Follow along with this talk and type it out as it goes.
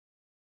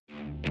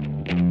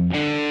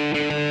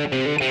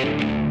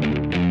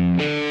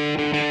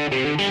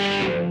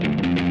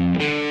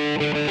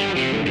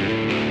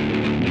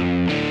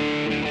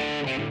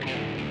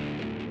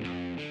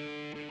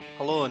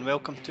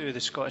welcome to the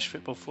Scottish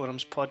Football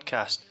Forums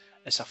podcast.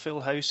 It's a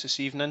full house this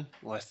evening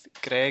with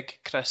Greg,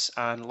 Chris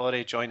and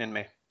Laurie joining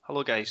me.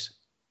 Hello guys.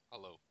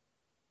 Hello.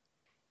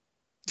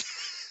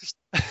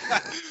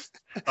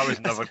 That was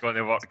never going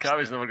to work. That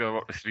was never going to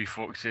work with three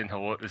folks saying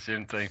hello at the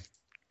same time.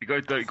 You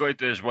got to do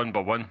this one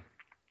by one.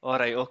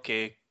 Alright,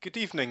 okay. Good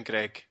evening,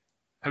 Greg.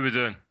 How we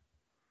doing?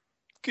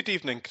 Good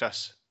evening,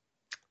 Chris.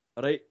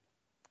 Alright.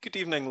 Good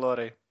evening,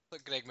 Laurie. I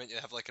thought Greg meant you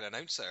have like an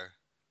announcer,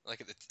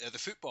 like at the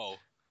football.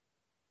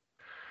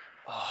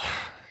 Oh.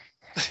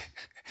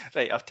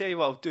 Right, I'll tell you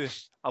what I'll do.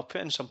 I'll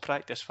put in some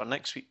practice for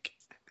next week.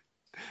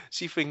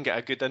 See if we can get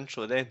a good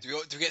intro then.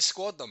 Do we get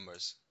squad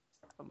numbers?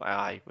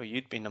 Aye, well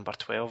you'd be number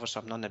 12 or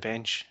something on the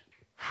bench.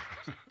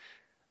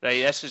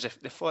 Right, this is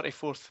the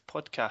 44th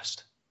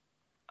podcast.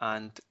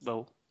 And,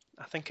 well,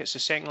 I think it's the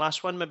second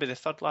last one, maybe the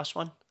third last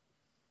one.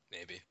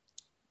 Maybe.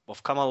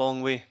 We've come a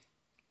long way.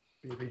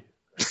 Baby.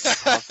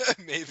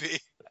 Maybe.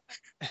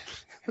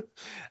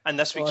 And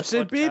this week's I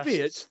said podcast... baby,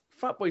 it's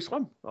Fatboy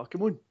Slim. Oh,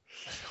 come on.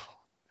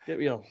 Get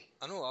real.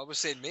 I know, I was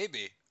saying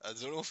maybe. I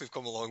don't know if we've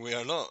come a long way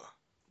or not.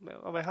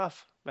 Well, we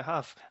have.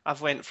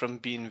 I've went from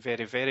being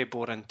very, very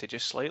boring to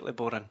just slightly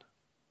boring.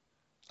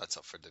 That's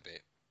up for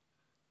debate.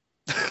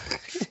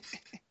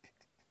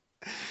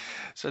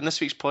 So in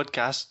this week's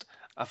podcast,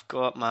 I've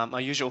got my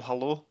usual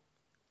hello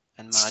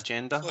in my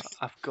agenda.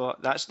 I've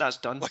got that's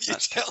done. Why are you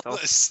That's ticked telling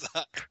off. us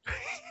that?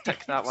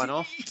 Tick that one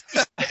off.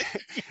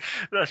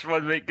 This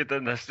one might get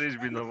in history has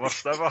been the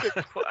worst ever.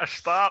 What a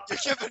start.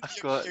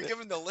 You're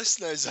giving the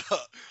listeners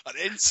an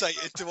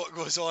insight into what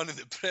goes on in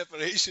the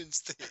preparation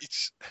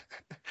stage.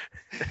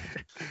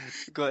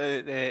 Got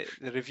the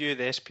review of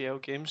the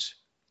SPL games,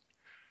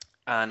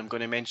 and I'm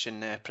going to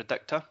mention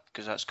Predictor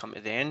because that's come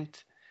to the end,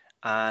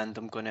 and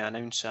I'm going to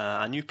announce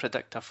a new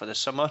Predictor for the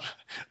summer.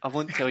 I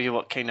won't tell you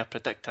what kind of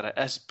Predictor it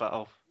is, but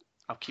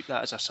I'll keep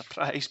that as a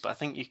surprise. But I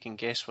think you can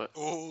guess what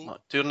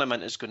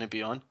tournament is going to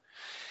be on.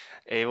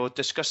 We'll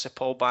discuss the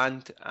Paul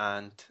Band,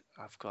 and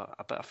I've got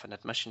a bit of an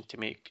admission to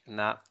make in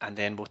that, and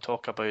then we'll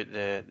talk about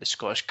the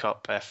Scottish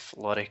Cup if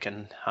Laurie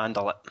can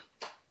handle it.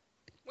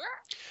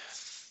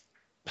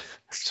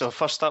 So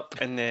first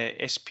up in the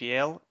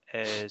SPL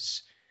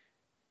is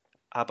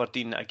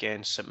Aberdeen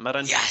against St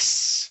Mirren.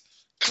 Yes!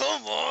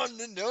 Come on!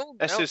 No.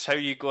 This is how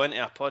you go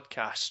into a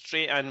podcast,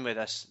 straight in with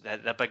this,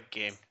 the big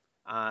game.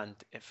 And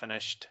it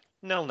finished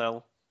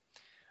 0-0.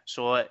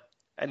 So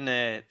in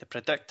the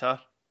Predictor,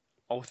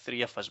 all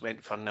three of us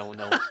went for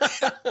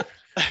 0-0.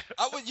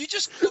 You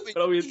just got me.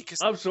 Brilliant.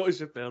 Absolutely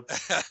superb.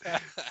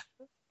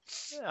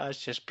 That's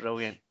just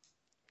brilliant.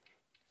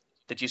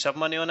 Did you have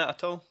money on it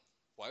at all?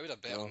 Why would I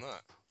bet on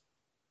that?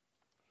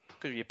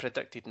 Because you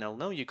predicted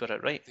 0-0, you got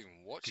it right. I didn't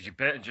even watch Because it. you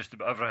bet on just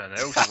about everything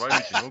else. Why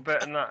would you know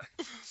betting that?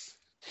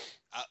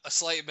 A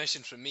slight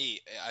admission from me,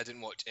 I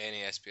didn't watch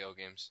any SPL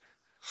games.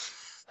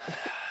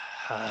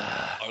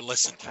 Or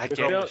listen. I get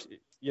it.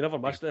 You never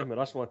missed them with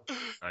this one.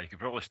 You could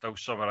probably still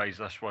summarise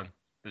this one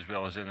as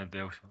well as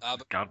anything else.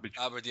 Garbage.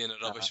 Aberdeen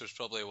at rubbish was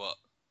probably what?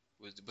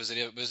 Was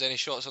there any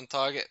shots on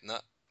target? No,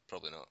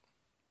 probably not.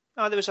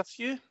 Oh, there was a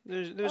few.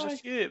 There was a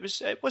few.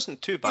 It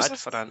wasn't too bad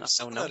for a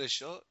 0-0.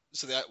 Shot.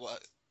 So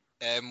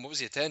what was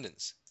the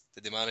attendance?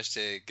 Did they manage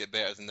to get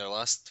better than their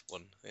last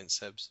one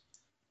against Hibs?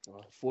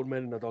 4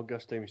 men in the dog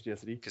this time instead of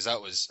 3. Because that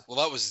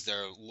was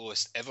their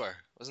lowest ever,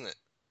 wasn't it?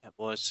 It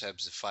was.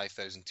 Hibs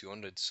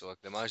 5,200. So I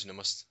can imagine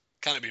it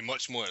can't have been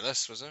much more of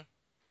this, was there?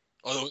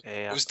 Although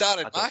it was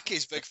Darren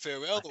Mackey's big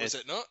farewell, was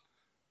it not?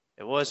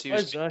 It was. He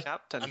was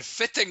captain. And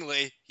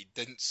fittingly, he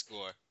didn't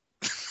score.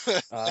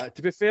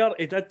 To be fair,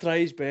 he did try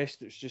his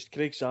best. It's just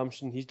Craig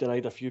Sampson. He's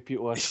denied a few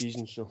people this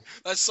season, so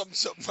That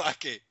sums up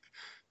Mackey.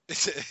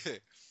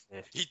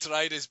 He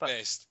tried his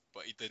best,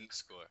 but he didn't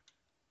score.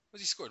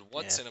 He scored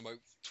once in about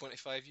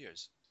 25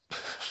 years.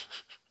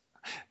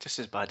 Just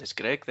as bad as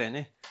Greg then,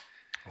 eh?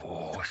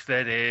 Oh,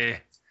 steady.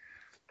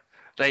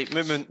 Right,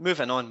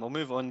 moving on. We'll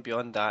move on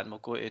beyond that and we'll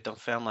go to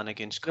Dunfermline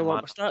against you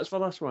want Kilmarnock. my stats for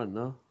this one,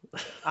 no?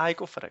 Aye,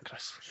 go for it,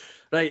 Chris.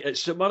 Right,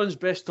 it's St Mirren's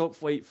best top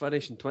flight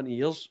finish in 20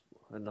 years,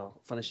 and they're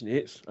finishing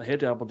 8th.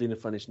 Ahead of Aberdeen, who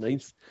finished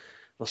 9th.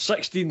 Their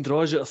 16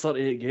 draws out of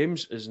 38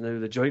 games is now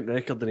the joint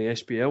record in the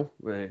SPL.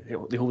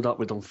 They hold up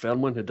with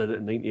Dunfermline, who did it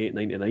in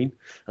 98-99.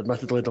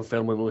 Admittedly,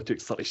 Dunfermline only took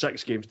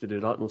 36 games to do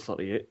that, not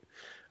 38.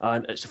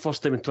 And it's the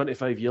first time in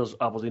 25 years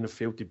Aberdeen have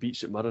failed to beat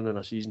St Mirren in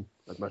a season,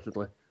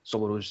 admittedly.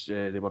 Some of those,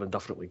 they were in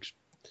different leagues.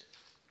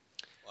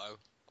 Wow.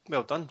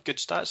 Well done. Good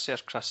stats there,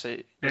 Chris.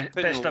 Best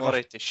Putting ever.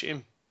 Laurie to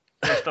shame.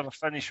 Best ever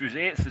finish was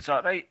 8th, is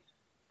that right?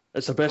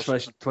 It's the best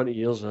finish in 20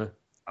 years,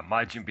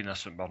 Imagine being a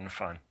St Mirren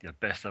fan. Your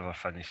best ever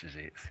finish is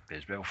 8th. Be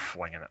as well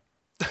flinging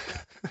it.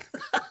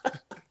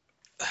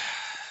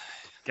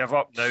 Give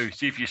up now.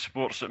 See if you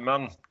support St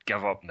Mirren.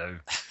 Give up now.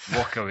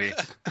 Walk away.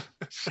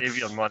 Save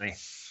your money.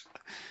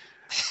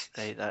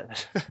 Right,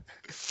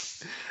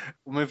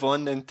 we'll move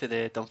on then to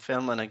the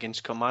Dunfermline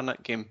against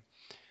Kilmarnock game,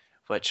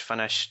 which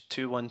finished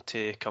 2-1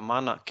 to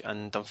Kilmarnock,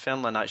 and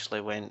Dunfermline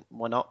actually went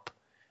 1 up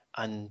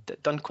and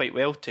done quite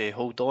well to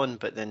hold on,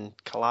 but then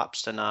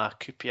collapsed in a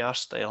QPR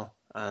style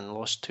and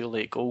lost 2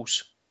 late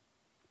goals.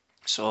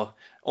 So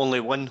only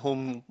one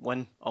home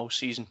win all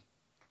season.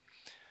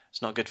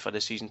 It's not good for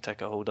the season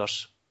ticket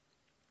holders.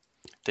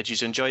 Did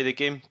you enjoy the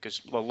game?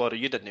 Because, well, Laura,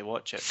 you didn't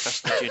watch it.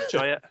 Chris, did you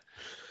enjoy it?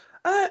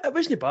 It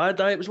wasn't bad.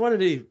 It was one of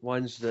the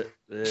ones that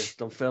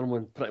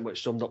Dunfermline pretty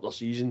much summed up their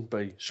season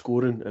by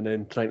scoring and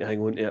then trying to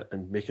hang on to it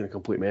and making a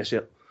complete mess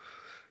of it.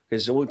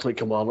 Because it looked like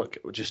Kilmarnock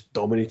just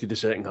dominated the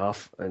second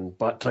half and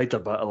tried to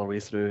battle their way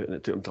through, and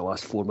it took them to the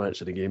last 4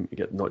 minutes of the game to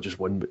get not just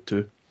one but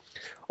two.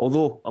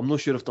 Although I'm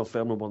not sure if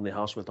Dunfermline won the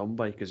house with them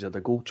by, because they had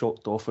a goal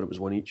chalked off and it was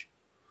one each.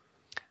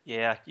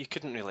 Yeah, you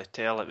couldn't really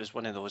tell. It was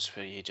one of those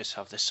where you just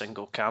have the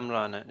single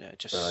camera and it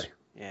just... Aye.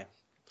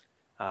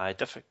 Yeah.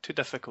 Too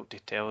difficult to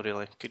tell,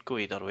 really. Could go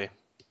either way.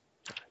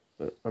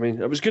 But, I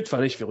mean, it was a good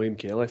finish for Liam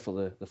Kelly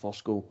for the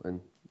first goal,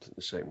 and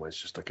the second one's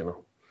just a kind of...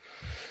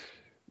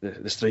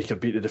 The striker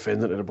beat the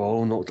defender to the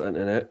ball and knocked it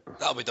into net.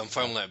 That'll be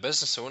Dunfermline out of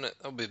business, won't it?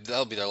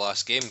 That'll be their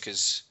last game,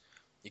 because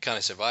you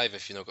can't survive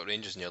if you've not got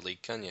Rangers in your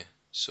league, can you?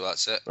 So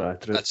that's it.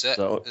 True. That's it.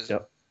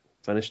 Yep.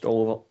 Finished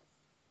all over.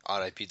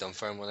 R.I.P.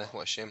 Dunfermline,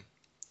 what a shame.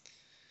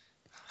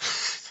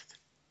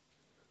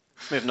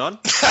 Moving on.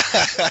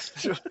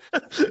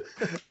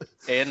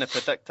 In the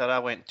predictor, I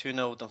went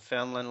 2-0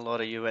 Dunfermline.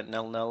 Laura, you went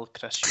 0-0.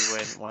 Chris, you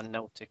went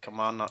 1-0 to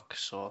Kilmarnock.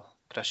 So,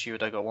 Chris, you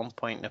would have got 1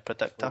 point in the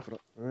predictor. Right.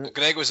 Well,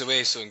 Greg was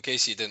away, so in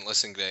case you didn't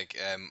listen, Greg,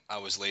 I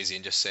was lazy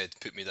and just said,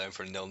 put me down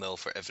for 0-0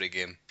 for every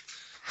game.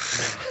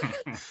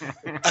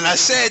 And I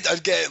said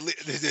I'd get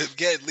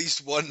at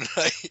least one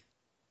right.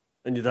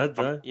 And you did,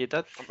 right? You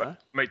did.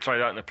 Might try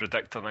that in the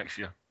predictor next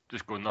year.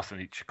 Just go nothing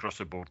each across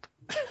the board.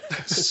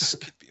 This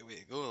could be a way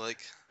to go, like.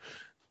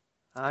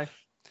 Aye.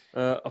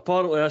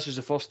 Apparently, this is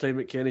the first time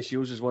that Kenny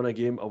Shields has won a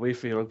game away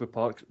from Rugby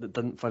Park that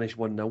didn't finish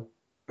 1-0.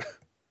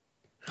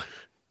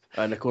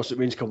 And of course, it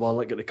means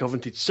Kilmarnock get the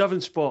coveted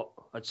 7th spot.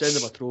 I'd send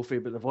them a trophy,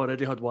 but they've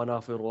already had one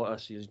after a lot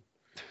of season.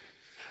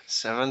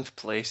 7th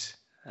place.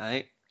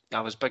 Aye.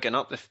 I was bigging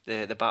up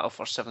the battle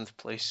for 7th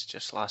place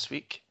just last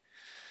week.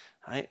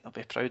 Aye, I'll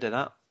be proud of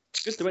that.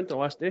 Good to win the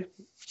last day.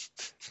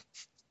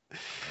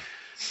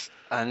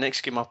 And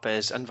next game up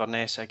is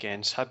Inverness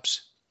against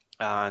Hibs.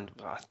 And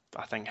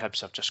I think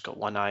Hibs have just got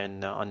one eye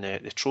on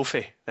the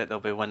trophy that they'll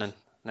be winning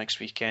next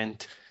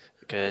weekend,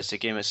 because the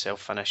game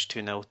itself finished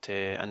 2-0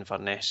 to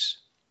Inverness.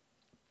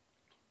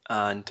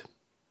 And,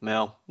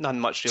 well, none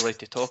much really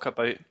to talk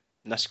about in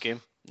this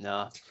game.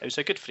 Nah, it was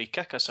a good free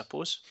kick, I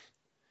suppose.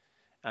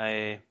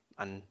 And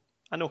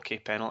an okay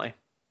penalty.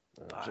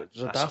 It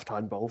was a daft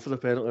handball for the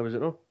penalty, was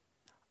it not?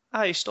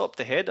 He stopped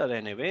the header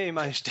anyway. He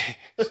managed to...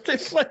 They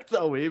flicked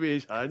it away with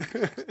his hand.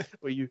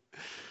 Were you...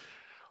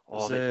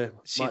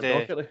 see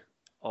Docherty.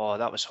 Oh,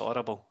 that was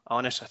horrible. I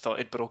honestly thought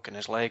he'd broken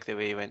his leg the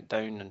way he went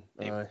down, and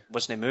he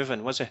wasn't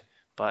moving, was he?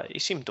 But he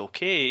seemed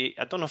okay.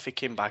 I don't know if he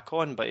came back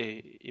on, but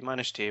he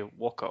managed to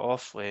walk it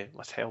off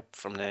with help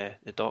from the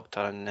doctor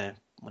and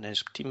one of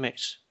his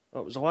teammates.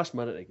 Well, it was the last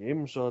minute of the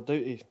game, so I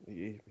doubt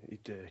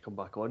he'd come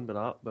back on with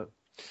that. But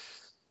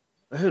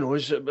who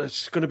knows?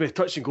 It's going to be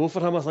touch and go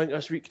for him, I think,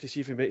 this week to see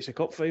if he makes the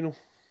cup final.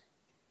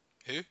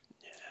 Who?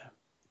 Yeah.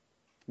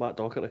 Matt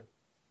Docherty.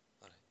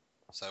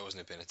 So I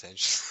wasn't paying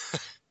attention.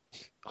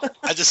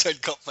 I just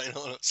heard cup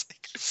final and I was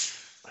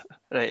like...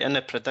 Right, in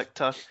the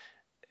predictor,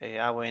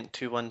 I went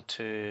 2-1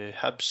 to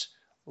Hibs.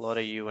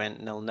 Laurie, you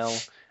went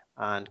 0-0.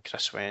 And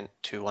Chris went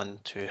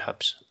 2-1 to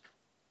Hibs.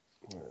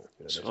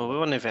 So we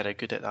weren't very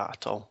good at that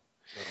at all.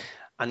 No.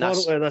 And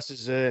apparently this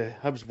is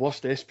Hibs'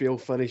 worst SPL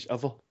finish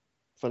ever.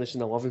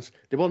 Finishing 11th.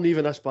 They weren't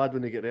even this bad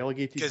when they get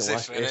relegated. Because they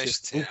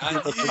finished. I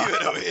knew you were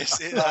going to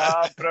say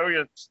that.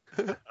 Brilliant.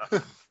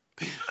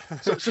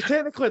 So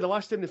technically, the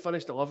last time they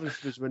finished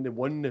 11th was when they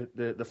won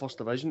the first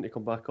division to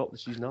come back up the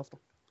season after.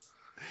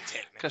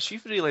 Chris,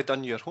 you've really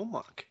done your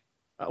homework.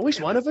 At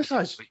least one of us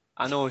has.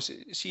 I know.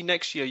 See,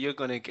 next year you're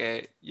going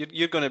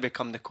to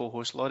become the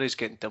co-host. Laurie's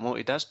getting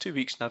demoted. That's 2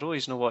 weeks in a row.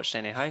 He's not watched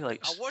any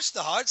highlights. I watched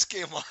the Hearts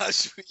game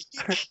last week.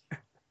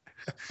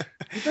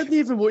 You didn't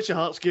even watch the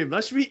Hearts game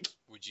this week.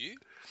 Would you,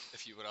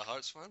 if you were a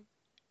Hearts fan?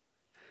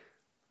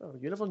 Oh,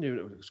 you never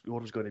knew what the score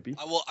was going to be.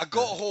 I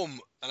got home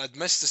and I'd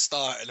missed the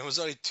start and it was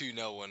already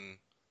 2-0 and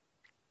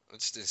I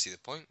just didn't see the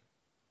point.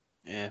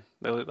 Yeah,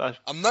 well,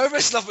 I'm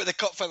nervous enough with the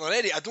cup final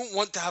already. I don't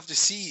want to have to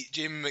see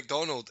Jamie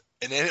McDonald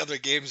in any other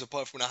games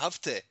apart from when I have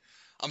to.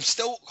 I'm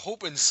still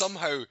hoping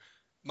somehow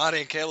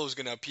Marion Kello's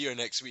going to appear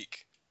next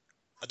week.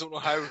 I don't know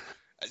how.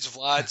 It's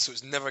Vlad, so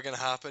it's never going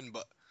to happen,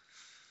 but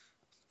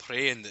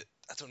praying that,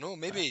 I don't know,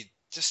 maybe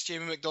just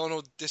Jamie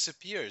McDonald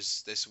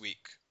disappears this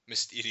week,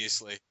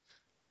 mysteriously.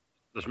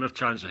 There's more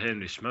chance of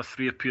Henry Smith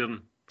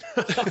reappearing.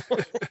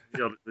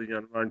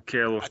 your man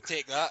Kello. I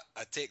take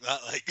that,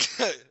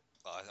 like...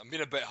 I'm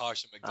being a bit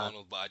harsh at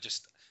McDonald, but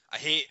I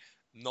hate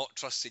not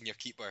trusting your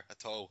keeper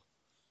at all.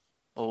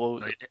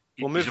 Oh,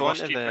 we'll move on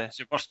to He's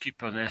the worst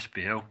keeper in the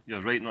SPL.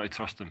 You're right not to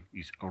trust him.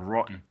 He's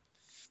rotten.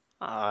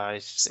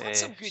 It's not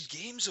some good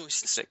games, though.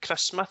 Is it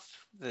Chris Smith,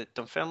 the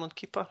Dunfermline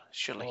keeper?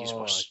 Surely he's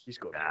worse. He's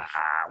got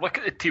look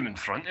at the team in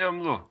front of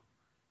him, though.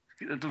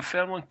 Look at the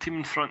Dunfermline team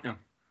in front of him.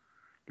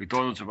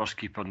 McDonald's the worst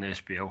keeper in the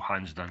SPL,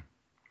 hands down.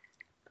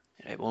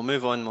 Right, we'll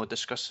move on. We'll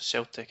discuss the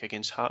Celtic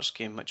against Hearts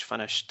game, which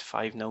finished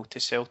 5-0 to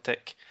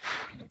Celtic.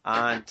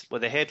 And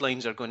well, the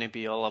headlines are going to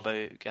be all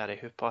about Gary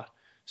Hooper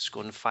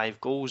scoring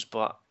 5 goals,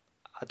 but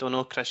I don't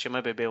know, Chris, you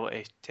might be able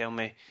to tell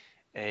me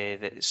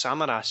that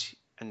Samaras,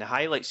 in the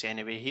highlights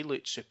anyway, he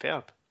looked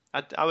superb.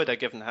 I would have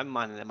given him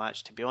man of the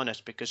match, to be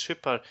honest, because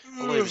Hooper,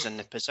 although he was in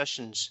the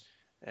positions,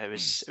 it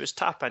was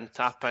tap in,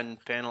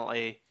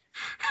 penalty.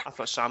 I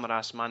thought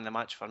Samaras man of the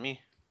match for me.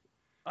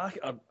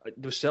 There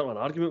was certainly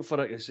an argument for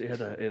it because he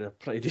had a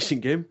pretty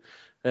decent game.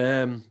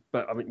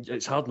 But I mean,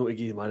 it's hard not to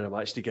give the man of the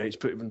match to guys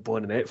put him in ball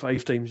in the net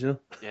 5 times, you know.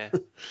 Yeah.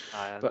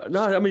 But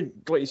no, I mean,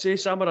 like you say,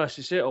 Samaras,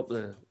 he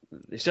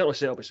certainly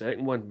set up a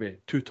second one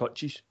with 2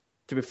 touches.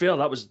 To be fair,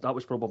 that was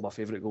probably my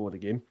favourite goal of the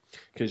game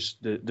because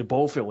the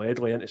ball fell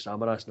headley into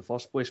Samaras in the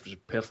first place, was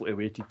perfectly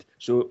weighted.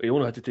 So he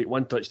only had to take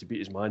 1 touch to beat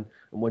his man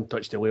and 1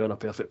 touch to lay on a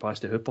perfect pass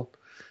to Hooper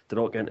to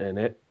not get into the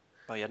net.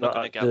 Well, you're not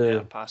going to get a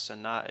better pass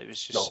than that. It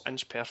was just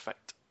inch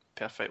perfect.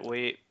 Perfect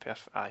weight,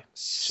 perfect. Aye,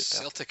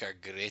 superb. Celtic are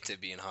great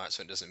at being Hearts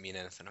when it doesn't mean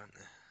anything, aren't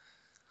they?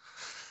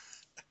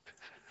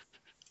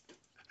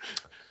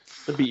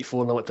 They beat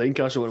 4-0 at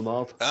Tynecastle with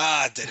Marv.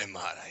 It didn't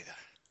matter either.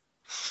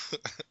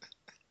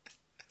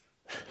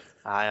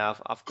 Aye,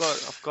 I've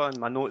got in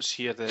my notes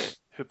here that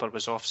Hooper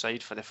was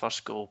offside for the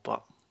first goal,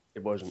 but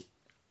it wasn't.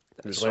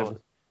 It was 11.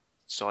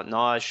 So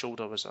no, his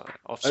shoulder was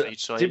offside.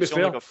 So to be he's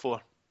only fair, got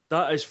 4.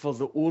 That is for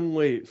the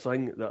only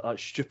thing that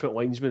stupid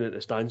linesman at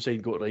the stand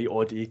side got right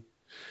all day.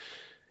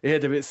 He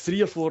had about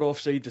 3 or 4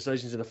 offside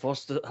decisions in the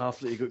first half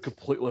that he got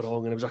completely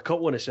wrong, and there was a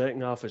couple in the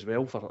second half as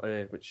well, for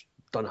which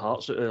done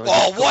Hearts.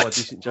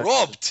 What?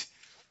 Robbed?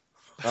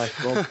 Aye,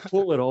 robbed.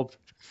 Totally robbed.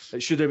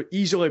 It should have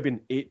easily been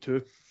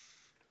 8-2.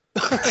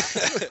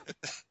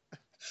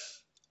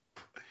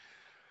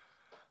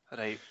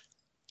 Right.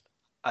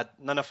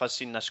 None of us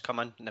seen this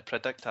coming. In the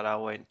predictor, I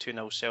went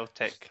 2-0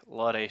 Celtic.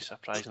 Laurie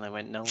surprisingly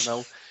went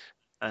 0-0.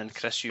 And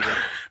Chris, you went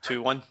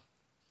 2-1.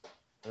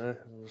 I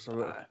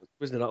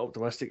wasn't that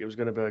optimistic it was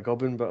going to be a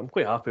gubbin, but I'm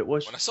quite happy it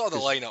was. When I saw the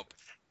lineup,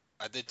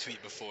 I did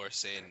tweet before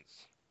saying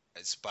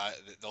it's bad.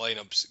 The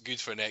lineup's good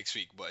for next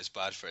week, but it's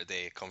bad for a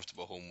day.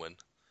 Comfortable home win.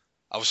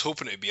 I was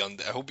hoping it would be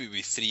under. I hope it would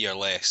be 3 or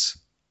less,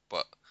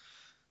 but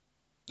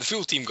the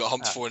full team got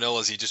humped 4-0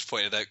 as you just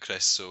pointed out,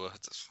 Chris. So,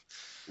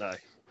 aye.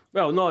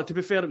 Well, no. To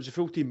be fair, it was a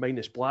full team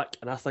minus Black,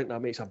 and I think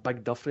that makes a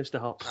big difference to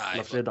Hearts.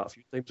 I've said that a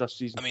few times this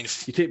season. I mean,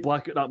 you take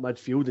Black out that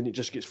midfield, and it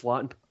just gets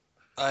flattened.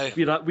 Aye.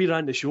 We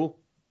ran the show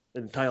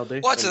the entire day.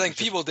 Well, that's the thing.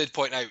 People did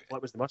point out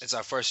it's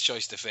our first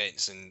choice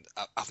defence, and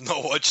I've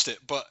not watched it.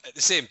 But at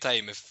the same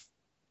time,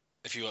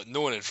 if you got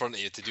no one in front of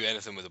you to do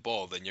anything with the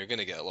ball, then you're going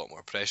to get a lot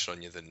more pressure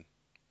on you than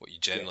what you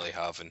generally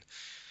have. And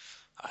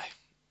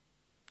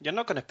you're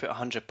not going to put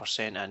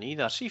 100% in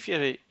either. See, if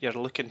you're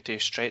looking to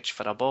stretch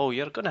for a ball,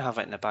 you're going to have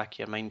it in the back of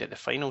your mind that the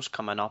final's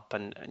coming up,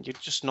 and you're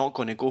just not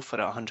going to go for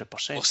it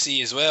 100%. We'll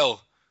see as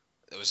well.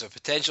 There was a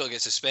potential to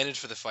get suspended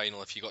for the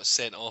final if you got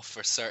sent off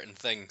for certain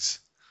things.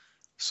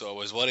 So I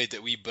was worried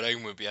that wee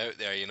Brown would be out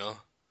there, you know,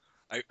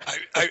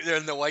 out there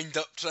in the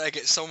wind-up trying to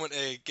get someone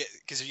to get,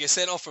 because if you get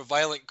sent off for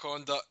violent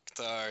conduct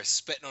or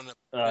spitting on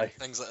it,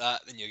 things like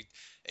that, then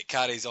it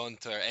carries on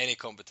to any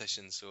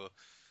competition. So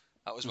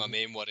that was my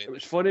main worry. It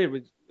was funny.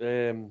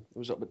 It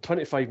was about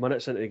 25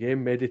 minutes into the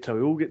game, Mehdi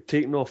Taoul get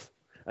taken off,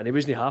 and he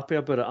wasn't happy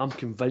about it. I'm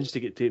convinced he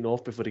get taken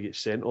off before he gets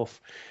sent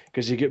off,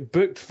 because he get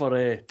booked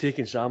for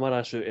taking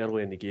Samaras out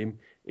early in the game.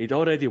 He'd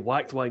already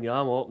whacked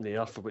Wanyama up in the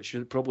air for which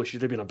probably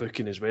should have been a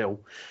booking as well.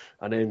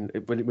 And then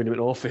when he went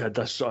off, he had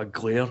this sort of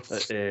glare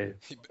at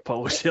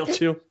Paulo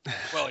Sergio.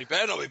 Well, he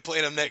better not be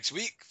playing him next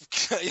week.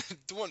 You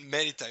don't want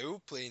Mehdi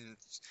Taoul playing.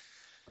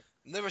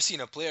 I've never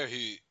seen a player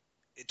who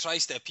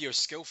tries to appear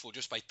skillful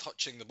just by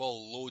touching the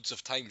ball loads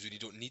of times when you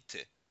don't need to.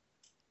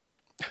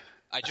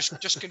 I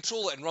just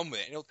control it and run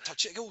with it. He'll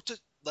touch it, go to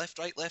left,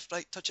 right,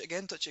 touch it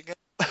again.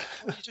 Oh,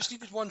 you just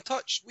needed 1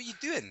 touch. What are you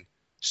doing?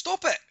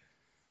 Stop it!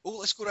 Oh,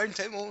 let's go round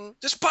time. Oh,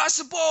 just pass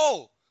the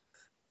ball!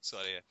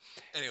 Sorry, yeah.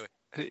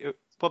 Anyway.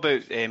 What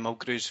about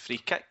Mulgrew's free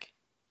kick?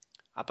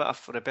 A bit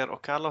of Roberto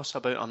Carlos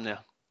about him there.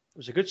 It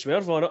was a good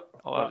swerve on it.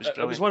 Oh, that was brilliant.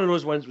 It was one of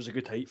those ones that was a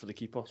good height for the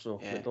keeper, so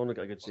McDonald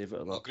got a good save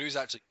out of that. Mulgrew's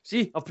actually...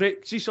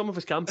 See some of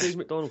his can praise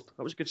McDonald.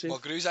 That was a good save.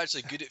 Mulgrew's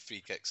actually good at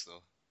free kicks,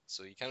 though.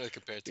 So you can't really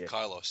compare it to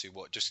Carlos, who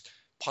just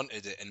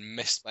punted it and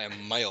missed by a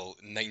mile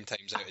 9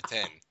 times out of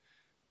 10.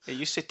 It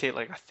used to take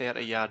like a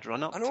 30-yard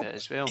run up to it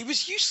as well. He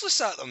was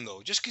useless at them,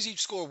 though, just because he'd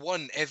score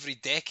 1 every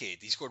decade.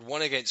 He scored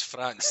 1 against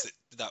France,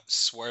 that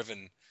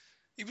swerving.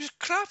 He was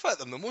crap at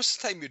them. The most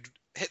of the time he'd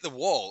hit the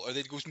wall or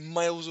they'd go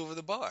miles over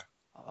the bar.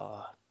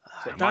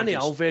 Dani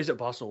Alves at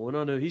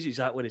Barcelona now, he's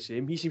exactly the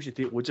same. He seems to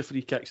take loads of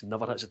free kicks and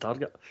never hits a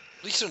target.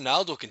 At least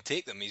Ronaldo can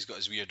take them. He's got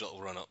his weird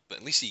little run up, but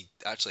at least he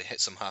actually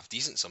hits them half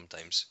decent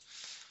sometimes.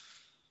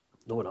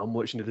 No one I'm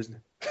watching it, isn't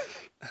it?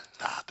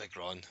 Big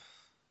Ron.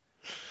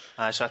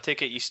 So I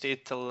take it you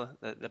stayed till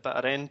the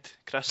bitter end,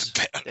 Chris?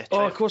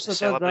 Of course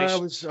I did. I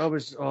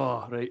was.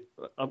 Oh, right.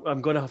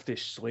 I'm going to have to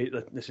slate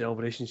the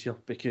celebrations here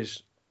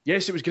because,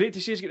 yes, it was great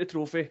to see us get the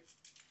trophy,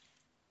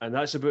 and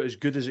that's about as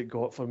good as it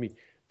got for me.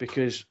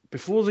 because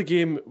before the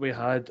game we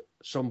had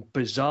some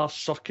bizarre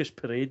circus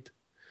parade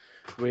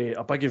with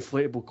a big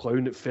inflatable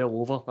clown that fell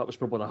over. That was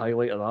probably the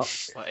highlight of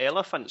that. Like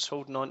elephants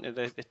holding on to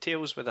the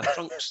tails with their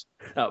trunks.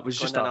 That was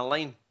going just in a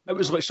line. It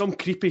was like some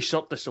creepy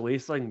Cirque du Soleil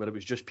thing where it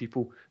was just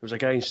people. There was a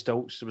guy in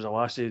stilts. There was a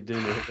lassie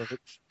doing the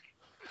aerobics.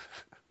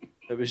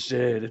 It was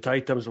the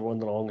Titans were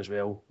running along as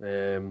well.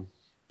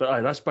 But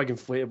aye, that's big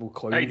inflatable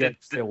clown Hey,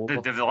 that fell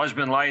over. did the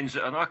Lisbon Lions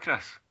or not,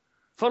 Chris?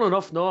 Fun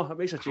enough, no, it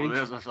makes a So change.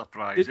 there's a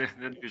surprise. They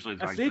usually If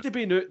drag they'd have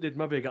been out, they'd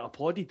maybe get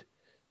applauded.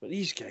 But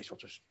these guys were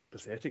just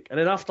pathetic. And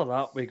then after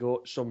that, we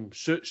got some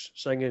suits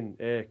singing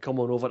 "Come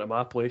On Over to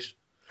My Place."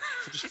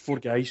 So just 4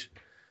 guys.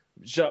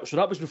 So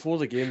that was before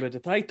the game. We had the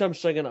Titans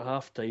singing at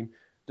half time.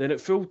 Then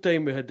at full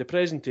time, we had the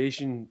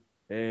presentation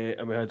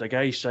and we had a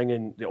guy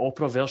singing the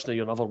opera version of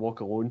 "You'll Never Walk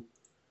Alone."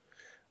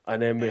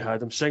 And then we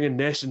had him singing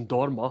Nessun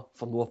Dorma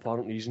for no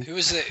apparent reason. Who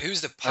was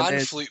the pan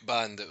flute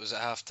band that was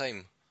at half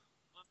time?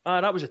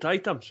 That was the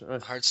Titans. I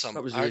heard some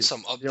That was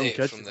some the young update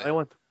kids from from the.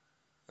 Ireland.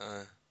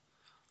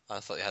 I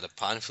thought you had a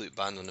pan flute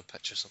band on the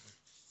pitch or something.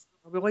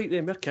 We like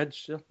them. They're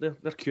kids.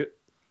 They're cute.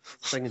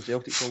 Singing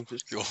Celtic songs.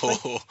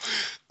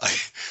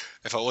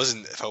 If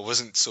I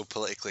wasn't so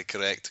politically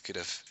correct, I could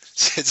have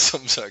said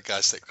some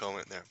sarcastic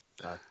comment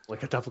there.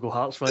 Like a typical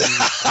Hearts fan.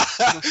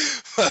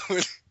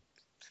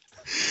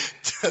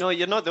 No,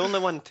 you're not the only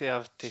one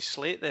to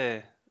slate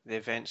the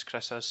events,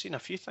 Chris. I've seen a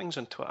few things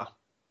on Twitter.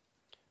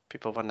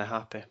 People weren't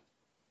happy.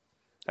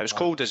 It was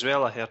cold as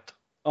well, I heard.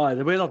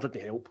 The weather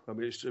didn't help. I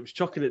mean, it was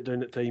chucking it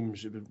down at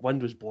times.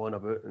 Wind was blowing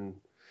about, and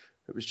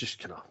it was just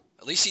kind of.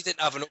 At least he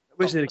didn't have an. It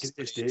wasn't the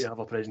greatest day to have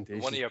a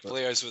presentation. One of your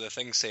players with a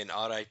thing saying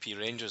 "R.I.P.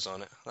 Rangers"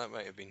 on it. That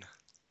might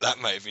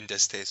have been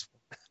distasteful.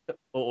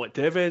 Oh, like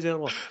Tevez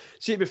earlier.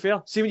 See, to be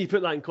fair, see when you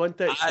put that in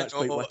context, that's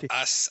quite witty.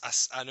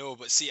 I know,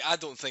 but see, I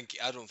don't think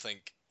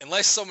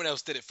unless someone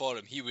else did it for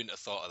him, he wouldn't have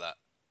thought of that.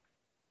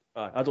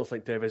 I don't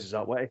think Tevez is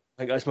that witty. I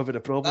think that's maybe the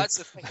problem. That's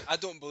the thing. I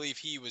don't believe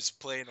he was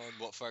playing on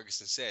what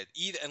Ferguson said.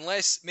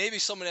 Unless maybe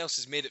someone else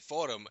has made it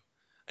for him,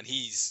 and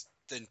he's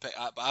didn't pick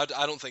up. But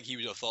I don't think he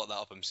would have thought that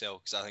up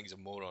himself because I think he's a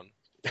moron.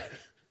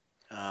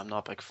 I'm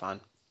not a big fan.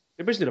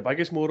 He wasn't the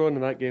biggest moron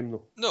in that game,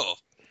 though. No,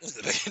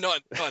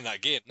 not in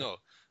that game. No,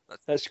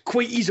 that's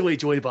quite easily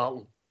Joey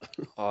Barton.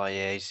 Oh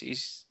yeah,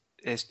 he's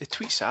the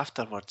tweets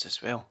afterwards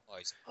as well.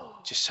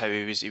 Just how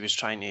he was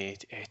trying to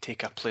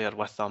take a player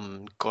with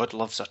him. God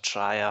loves a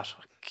trier.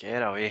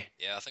 Get away.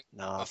 Yeah, I think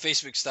no. My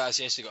Facebook status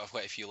yesterday got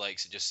quite a few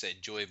likes. It just said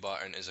Joey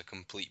Barton is a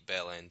complete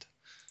bell end.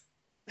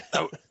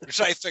 We're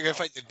trying to figure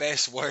out the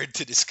best word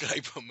to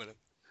describe him.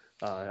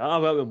 I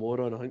went with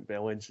moron. I think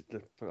bellend's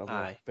the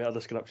better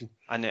description.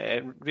 And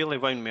it really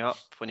wound me up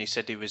when he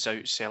said he was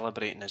out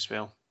celebrating as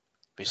well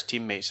with his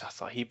teammates. I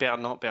thought he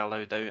better not be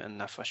allowed out in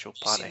the official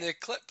party. You seen the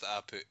clip that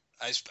I put?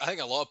 I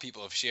think a lot of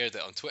people have shared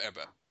it on Twitter,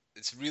 but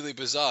it's really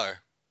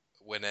bizarre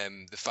when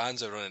the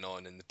fans are running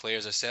on and the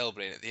players are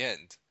celebrating at the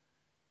end,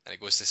 and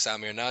it goes to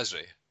Samir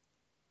Nasri.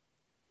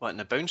 What, and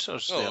the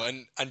bouncers? No,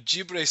 and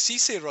Djibril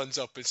Cissé runs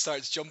up and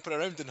starts jumping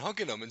around and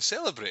hugging him and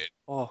celebrating.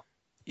 Oh,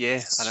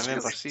 yeah, I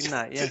remember seeing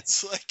that, yeah.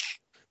 It's like...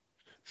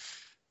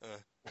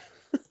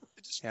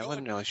 I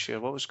wasn't really sure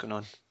what was going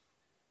on.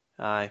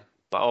 Aye,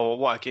 but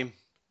what a game.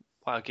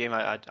 What a game.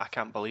 I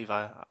can't believe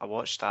I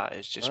watched that.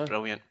 It's just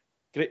brilliant.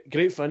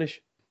 Great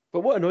finish.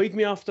 But what annoyed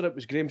me after it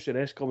was Graham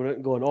Souness coming out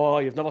and going, "Oh,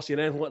 you've never seen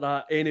anything like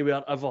that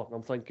anywhere ever." And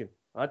I'm thinking,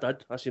 I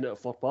did. I seen it at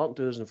Fir Park in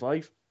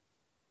 2005.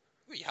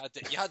 Well, you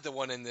had the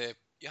one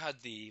you had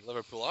the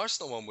Liverpool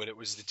Arsenal one where it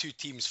was the two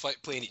teams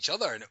playing each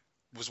other, and it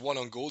was one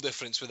on goal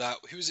difference with that.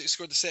 Who was it who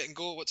scored the second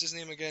goal? What's his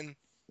name again?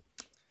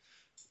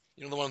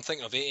 You know the one I'm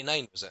thinking of,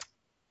 89, was it?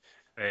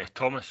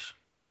 Thomas.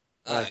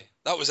 Aye.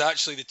 That was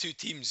actually the two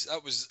teams.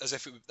 That was as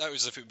if it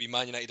would be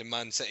Man United and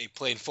Man City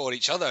playing for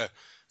each other,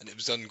 and it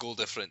was done goal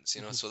difference.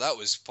 You know, so that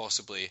was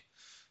possibly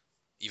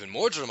even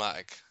more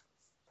dramatic.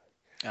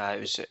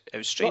 It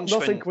was strange.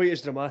 Nothing quite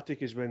as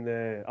dramatic as when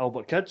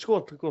Albert Kidd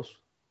scored, of course.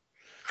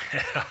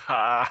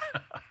 I'm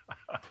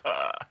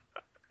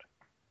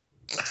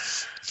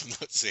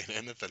not saying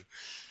anything.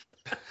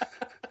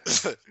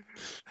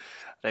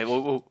 Right,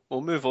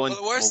 we'll move on.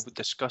 Well, we'll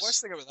discuss. The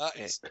worst thing about that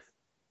is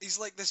he's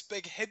like this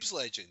big Hibs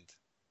legend,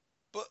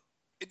 but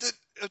it didn't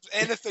have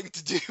anything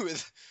to do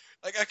with.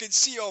 Like, I can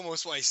see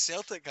almost why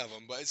Celtic have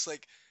him, but it's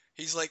like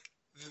he's like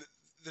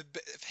the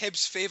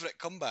Hibs' favourite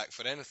comeback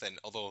for anything.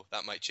 Although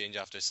that might change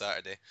after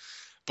Saturday.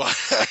 But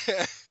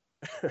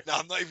no,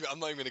 I'm not even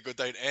going to go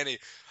down any.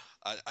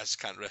 I just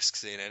can't risk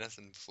saying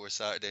anything before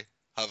Saturday.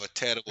 I have a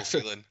terrible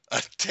feeling.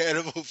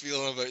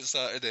 About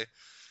Saturday.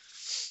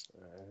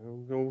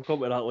 We'll come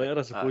to that later,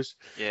 I suppose.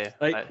 Yeah.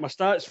 Right, my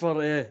stats for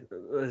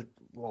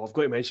well, I've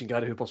got to mention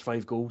Gary Hooper's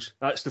 5 goals.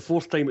 That's the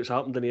 4th time it's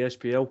happened in the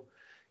SPL.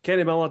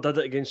 Kenny Miller did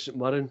it against St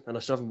Mirren in a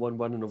 7-1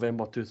 win in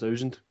November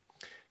 2000.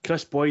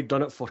 Chris Boyd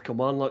done it for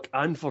Kilmarnock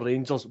and for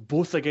Rangers,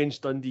 both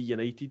against Dundee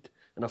United,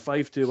 in a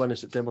 5-2 win in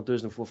September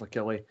 2004 for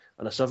Killie,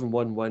 and a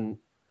 7-1 win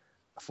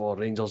for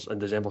Rangers in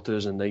December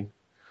 2009.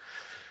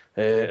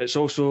 It's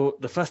also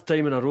the 5th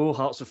time in a row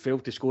Hearts have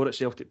failed to score at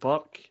Celtic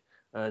Park,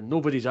 And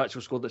nobody's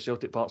actually scored at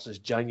Celtic Park since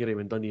January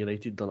when Dundee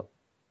United done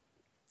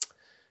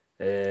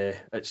it.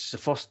 It's the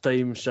first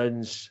time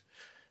since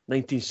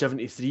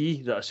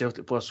 1973 that a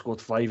Celtic player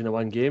scored 5 in a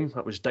one game.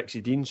 That was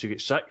Dixie Dean, so he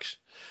got 6.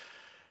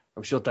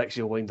 I'm sure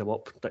Dixie will wind him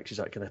up. Dixie's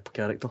that kind of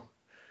character.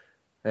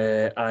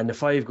 And the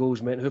 5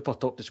 goals meant Hooper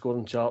topped the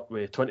scoring chart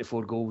with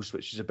 24 goals,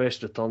 which is the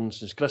best return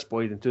since Chris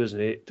Boyd in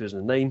 2008,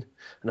 2009, and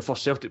the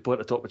first Celtic player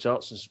to top the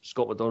chart since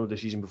Scott McDonald the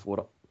season before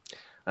it.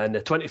 And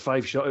the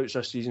 25 shutouts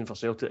this season for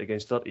Celtic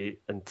against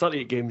 38, and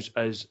 38 games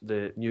is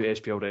the new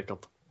SPL record.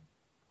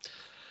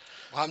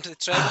 What happened to the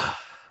treble?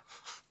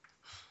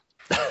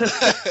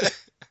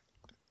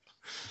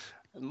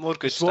 More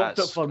good Swapped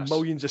stats. it for Chris.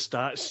 millions of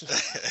stats.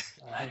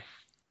 Aye.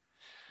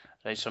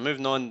 Right, so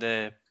moving on,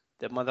 the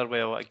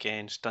Motherwell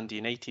against Dundee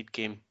United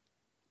game.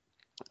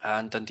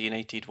 And Dundee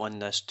United won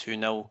this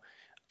 2-0.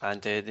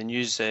 And the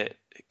news that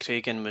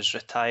Cragen was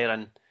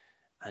retiring,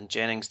 and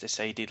Jennings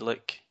decided,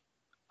 look,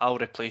 I'll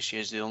replace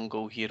you as the own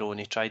goal hero, and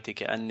he tried to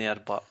get in there,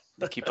 but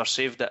the keeper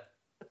saved it.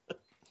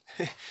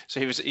 So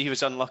he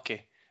was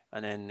unlucky,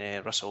 and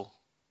then Russell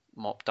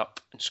mopped up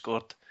and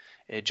scored.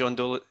 John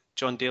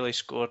Daly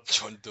scored.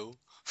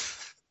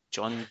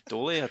 John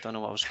Doley, I don't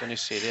know what I was going to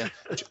say there.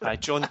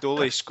 John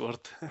Doley scored,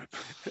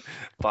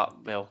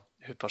 but well,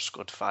 Hooper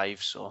scored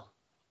 5, so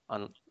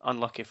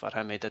unlucky for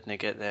him, he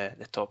didn't get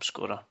the top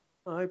scorer.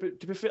 Aye, but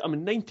to be fair,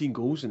 19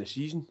 goals in the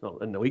season,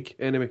 or in the league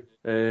anyway.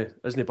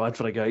 Isn't bad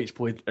for a guy who's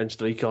played in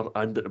striker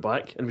and at the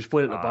back, and he was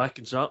playing at the back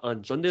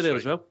on Sunday there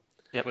as well.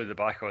 Yep. Played the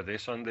back all day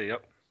Sunday.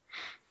 Yep.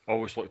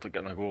 Always looked like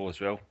getting a goal as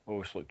well.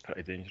 Always looked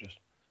pretty dangerous.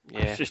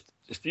 Yeah.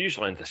 It's the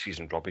usual end of the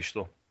season rubbish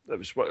though. It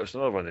was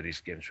another one of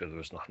these games where there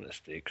was nothing at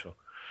stake, so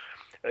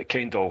it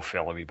kind of all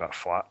fell a wee bit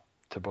flat,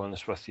 to be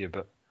honest with you.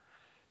 But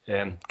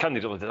can't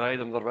really deny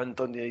them their win.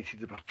 Dundee United,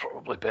 they were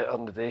probably better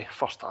in the day.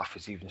 First half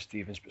was even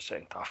Stevens, but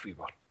second half we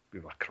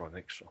were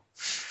chronic. So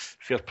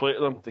fair play to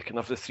them. They can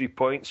have the 3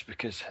 points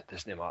because it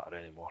doesn't matter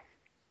anymore.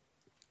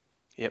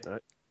 Yep.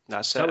 Right.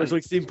 That's That it. was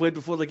like theme played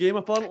before the game,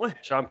 apparently.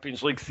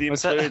 Champions League theme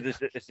Was it? played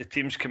as the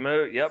teams come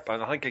out. Yep,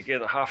 and I think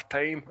again at half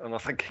time, and I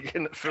think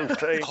again at full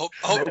time. I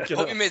hope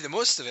you made the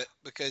most of it,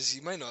 because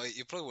you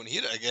probably won't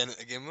hear it again at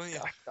the game, will you?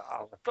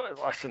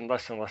 Listen.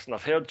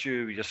 I've heard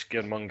you just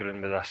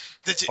scaremongering with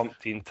this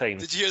umpteen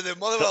times. Did you hear the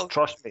Motherwell?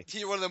 Trust me. Did you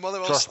hear one of the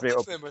Motherwell Trust me,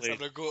 staff it'll members be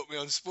having a go at me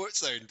on Sports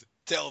Sound?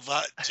 Tell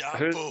that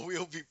Jambo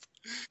we'll be.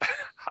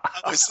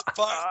 That was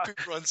part of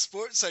people on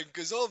Sports Sound,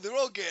 because they were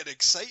all getting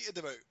excited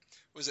about.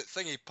 Was it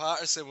Thingy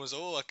Patterson was,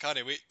 I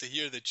can't wait to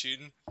hear the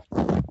tune.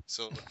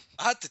 So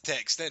I had to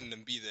text in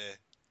and be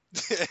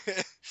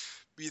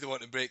the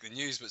one to break the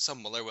news, but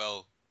someone who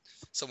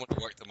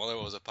worked at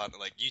Motherwell was apparently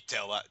like, you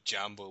tell that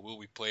Jambo, we'll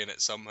be playing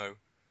it somehow.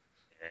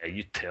 Yeah,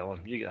 you tell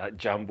him. You get that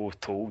Jambo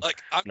told.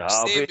 Like, I'm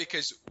saying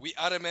because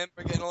I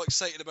remember getting all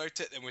excited about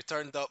it, and we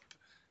turned up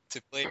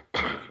to play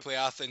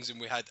Athens, and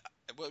we had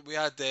what do we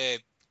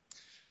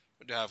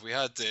have? We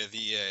had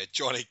the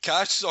Johnny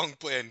Cash song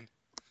playing.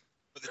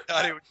 But the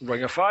daddy would...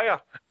 Ring of Fire.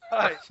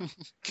 Aye.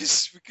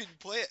 Because we couldn't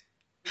play it.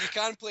 But you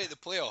can play it the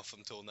playoff,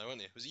 I'm told now,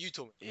 aren't you? Was it you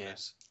told me?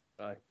 Yes.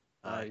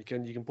 Aye, you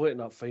can play it in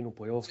that final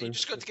playoff. So you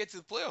just got to get to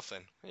the playoff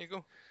then. There you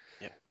go.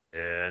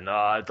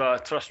 Yeah,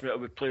 trust me,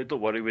 it'll be played.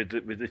 Don't worry, with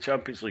the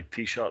Champions League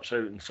T-shirts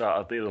out on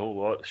Saturday, the whole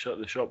lot.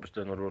 The shop was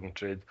down the road and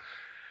trade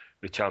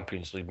with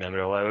Champions League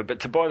memorabilia. Allowed.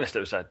 But to be honest,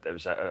 I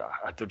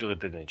really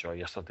didn't enjoy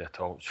yesterday at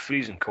all. It was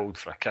freezing cold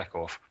for a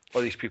kick-off.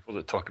 All these people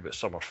that talk about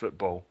summer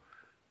football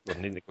were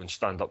needing to go and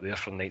stand up there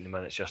for 90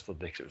 minutes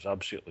yesterday because it was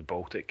absolutely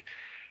Baltic.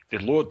 They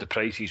lowered the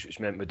prices, which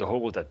meant with a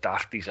whole load of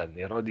dafties in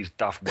there, all these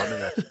daft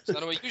women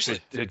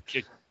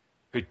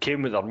who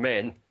came with their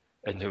men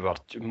and who were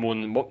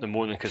moaning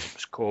because it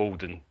was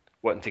cold and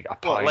wanting to get a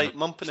pie. What, like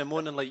mumping and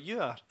moaning like you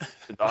are?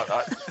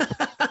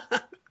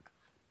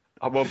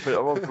 I won't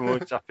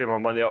promote to pay my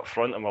money up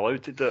front. I'm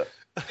allowed to do it.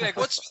 Greg,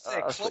 what's with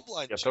the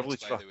Clubland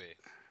tunes, by the way?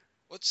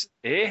 What's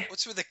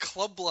with the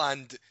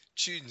Clubland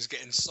tunes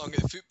getting sung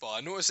at the football?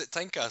 I noticed at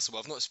Tynecastle, but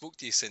I've not spoke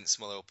to you since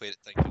Motherwell played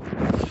at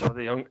Tynecastle. I saw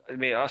the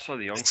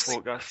young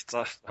folk. Like,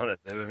 that's not it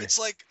now with me. It's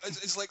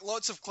like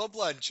lots of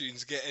Clubland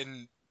tunes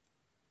getting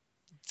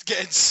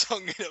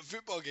sung in a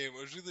football game.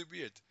 It was really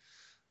weird.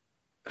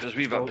 It was a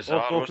wee bit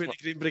bizarre. Off the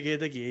Green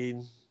Brigade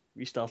again.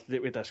 We started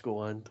it with Disco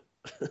Land.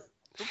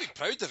 Don't be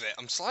proud of it.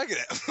 I'm slagging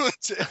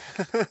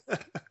it.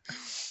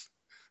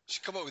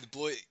 Should come up with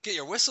get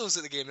your whistles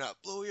at the game now.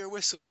 Blow your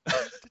whistle.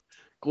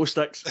 Glow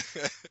sticks.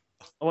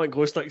 I want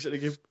glow sticks at the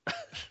game.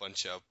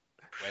 Bunch of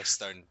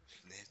Western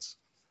nets.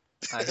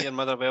 I hear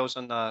Motherwell's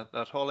on their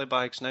holly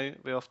bags now.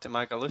 We're off to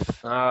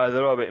Magaluf.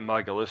 They're all about to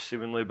Magaluf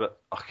seemingly, but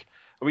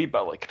a wee bit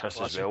like Chris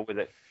as well with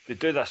it. They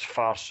do this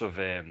farce of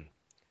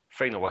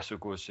final whistle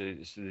goes to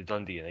the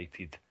Dundee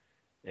United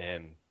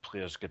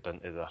players get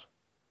into their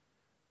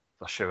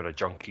shower of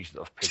junkies that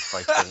have paid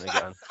 £5 to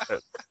get in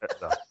at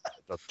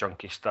their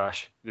junkie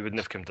stash. They wouldn't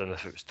have come in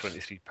if it was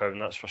 £23,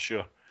 that's for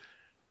sure.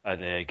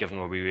 And give them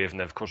a wee wave, and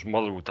then of course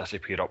Mother will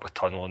disappear up a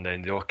tunnel, and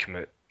then they all come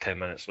out 10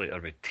 minutes later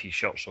with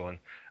t-shirts on,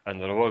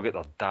 and they've all got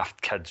their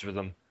daft kids with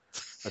them,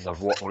 and they're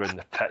walking around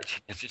the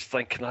pitch. You're just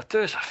thinking, I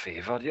do us a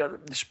favour. Yeah,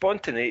 the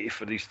spontaneity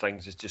for these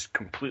things is just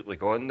completely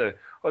gone now.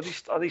 Are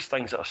these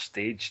things that are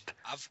staged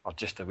are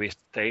just a waste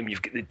of time?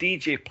 You've got the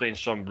DJ playing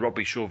some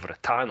rubbish over a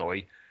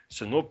tannoy,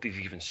 so nobody's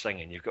even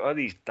singing. You've got all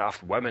these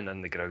daft women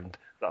in the ground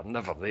that are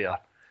never there.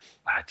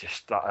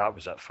 That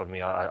was it for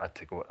me. I had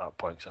to go at that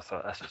point because I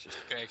thought this is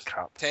just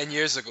crap. 10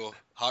 years ago,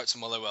 Hearts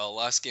of Motherwell,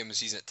 last game of the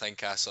season at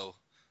Tynecastle.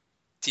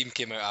 Team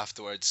came out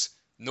afterwards.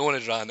 No one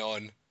had ran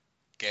on.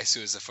 Guess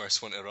who was the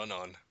first one to run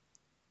on?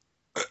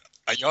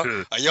 A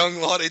young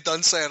Laurie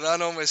Dunsire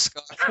ran on with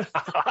scarf.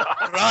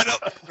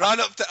 ran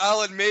up to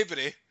Alan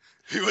Maybury,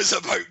 who was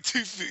about 2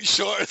 feet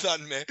shorter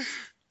than me.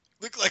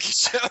 Looked like he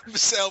shot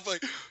himself.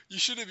 Like, you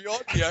shouldn't be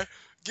on here.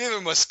 Gave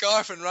him a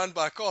scarf and ran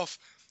back off.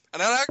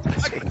 And I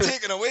got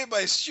taken away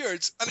by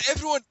stewards, and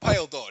everyone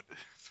piled on.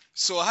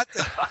 So I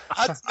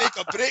had to make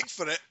a break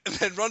for it and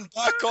then run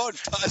back on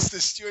past the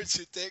stewards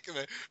who'd taken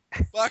me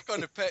back on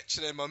the pitch.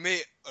 And then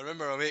I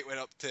remember my mate went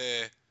up to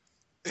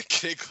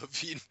Craig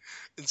Levine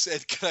and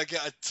said, "Can I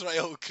get a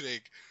trial,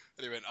 Craig?"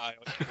 And he went, "Aye,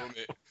 on you go,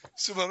 mate."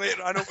 So my mate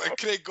ran over to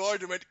Craig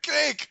Gordon and went,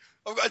 "Craig,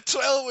 I've got a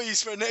trial with you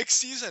for next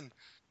season."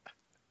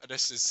 And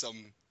this is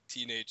some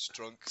teenage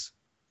drunks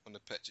on the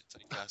pitch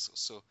at Tynecastle.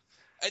 So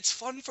it's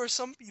fun for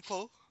some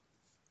people.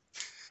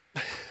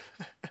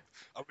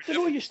 You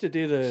know, we used to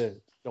do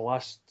the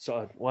last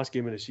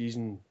game of the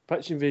season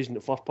pitch invasion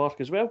at Fir Park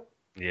as well.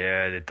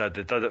 Yeah, they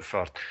did it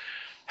for.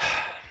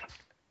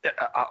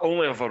 I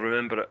only ever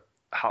remember it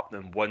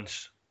happening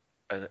once,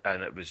 and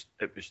it was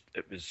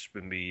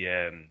when we.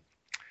 It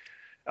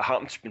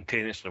happened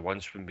spontaneously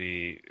once when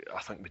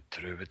I think we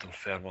drew with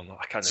Dunfermline.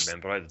 I can't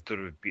remember. Either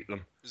drew or beat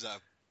them.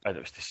 And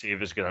it was to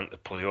save us going into the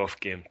playoff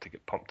game to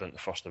get pumped into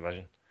the first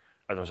division.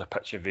 And there was a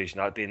pitch invasion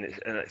that day, and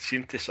it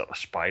seemed to sort of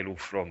spiral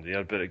from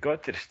there. But it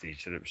got to the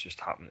stage that it was just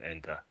happening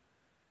at the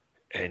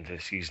end of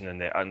the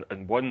season.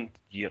 And one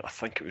year, I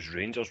think it was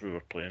Rangers we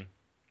were playing,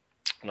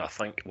 and I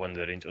think one of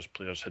the Rangers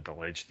players had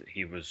alleged that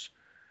he was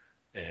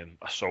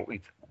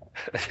assaulted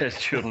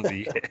during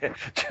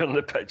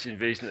the pitch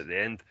invasion at the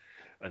end.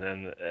 And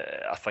then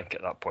I think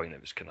at that point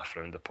it was kind of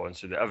frowned upon.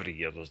 So that every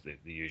year there's the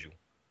usual.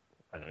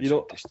 I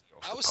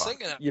was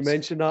thinking that. You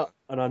mentioned that,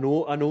 and I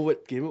know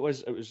what game it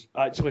was. It was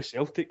actually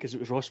Celtic because it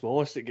was Ross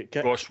Wallace that got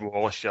kicked. Ross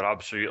Wallace, you're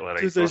absolutely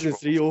right.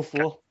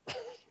 2003-04.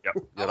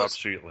 Yep, you're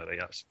absolutely right.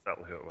 That's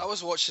exactly who it was. I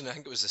was watching. I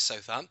think it was the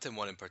Southampton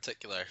one in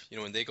particular. You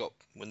know,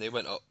 when they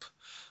went up,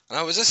 and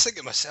I was just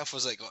thinking to myself, I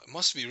was like, oh, it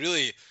must be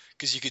really,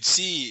 because you could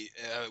see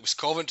it was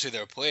Coventry they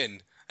were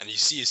playing, and you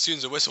see as soon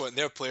as the whistle went,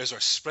 their players were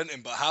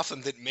sprinting, but half of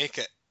them didn't make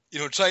it. You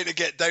know, trying to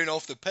get down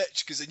off the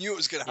pitch because they knew it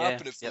was going to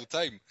happen at full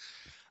time.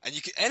 And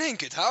anything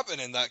could happen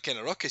in that kind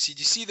of ruckus. Did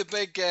you see the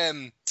big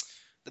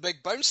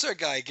bouncer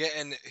guy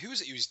getting? Who was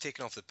it? He was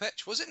taken off the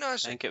pitch. Was it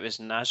Nasri? I think it was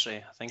Nasri.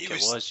 I think it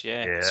was.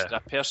 Yeah. It's a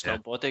personal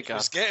bodyguard. He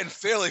was getting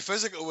fairly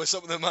physical with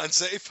some of the Man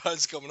City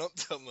fans coming up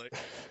to him. Like,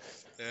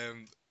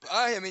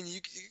 I mean,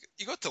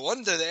 you got to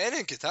wonder that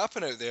anything could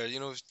happen out there.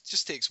 You know, it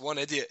just takes one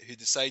idiot who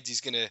decides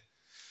he's gonna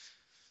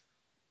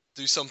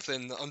do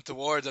something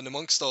untoward and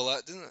amongst all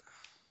that, doesn't it?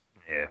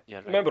 Yeah.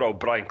 Right. Remember old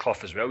Brian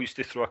Clough as well used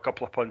to throw a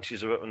couple of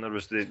punches out when there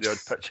was the odd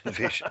pitch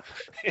invasion.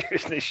 He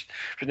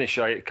wasn't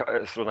shy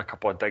at throwing a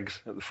couple of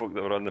digs at the folk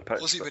that were on the pitch.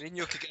 Jose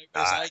Mourinho could get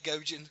out his eye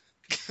gouging.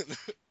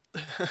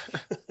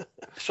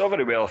 It's all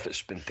very well if it's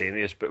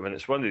spontaneous, but when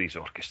it's one of these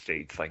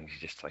orchestrated things, you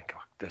just think,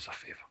 oh, there's a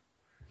favour.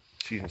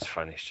 Season's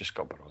finished, just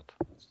got abroad.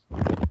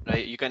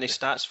 Right, you got any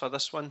stats for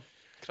this one,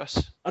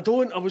 Chris? I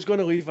don't. I was going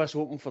to leave this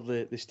open for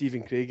the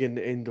Stephen Craig and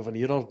the end of an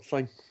era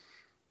thing.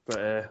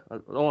 But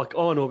all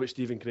I know about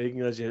Stephen Craig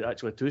is he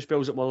actually had 2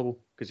 spells at Motherwell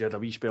because he had a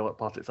wee spell at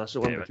Partick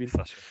Thistle in between.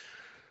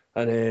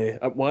 And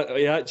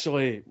he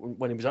actually,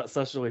 when he was at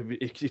Thistle,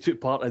 he took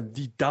part in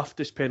the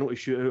daftest penalty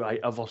shootout I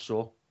ever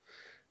saw.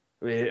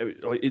 They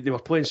were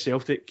playing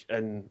Celtic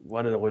in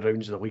one of the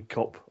rounds of the League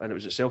Cup, and it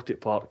was at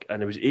Celtic Park,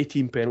 and there was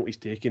 18 penalties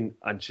taken,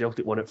 and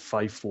Celtic won it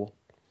 5-4.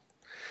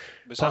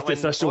 Partick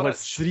Thistle had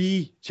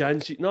 3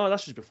 chances. No,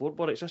 this was before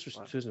Boric. This was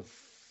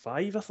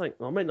 2005, I think.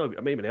 No, it might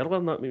have been earlier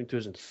than that, maybe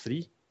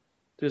 2003.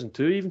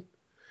 2002 even.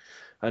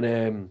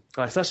 And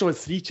Thistle had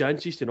 3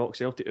 chances to knock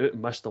Celtic out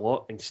and missed a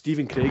lot, and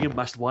Stephen Craig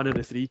missed 1 of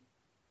the 3.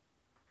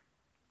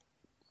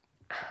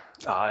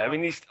 I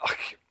mean,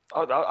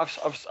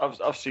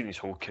 I've seen his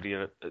whole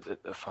career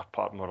at Fir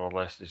Park more or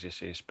less, as you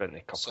say. He spent a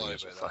couple of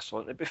years at Thistle.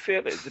 And to be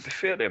fair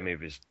to him,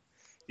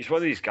 he's one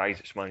of these guys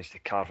that's managed to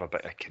carve a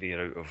bit of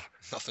career out of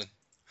nothing.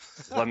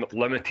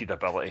 Limited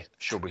ability,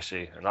 shall we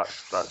say, and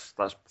that's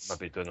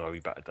maybe doing a wee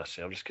bit of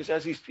disservice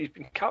because he's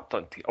been capped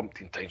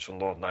umpteen times from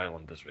Northern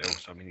Ireland as well.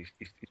 So I mean,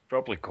 he's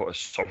probably got us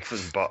something,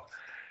 but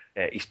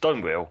he's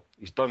done well.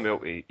 He's done well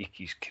to eke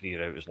his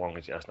career out as long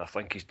as he has, and I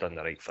think he's done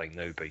the right thing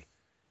now by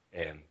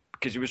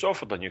because he was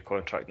offered a new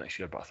contract next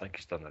year, but I think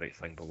he's done the right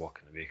thing by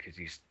walking away because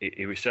he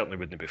certainly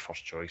wouldn't be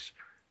first choice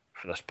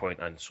for this point,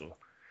 and so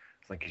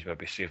I think he's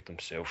maybe saved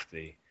himself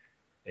the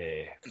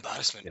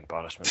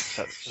embarrassment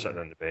sitting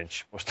on the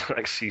bench most of the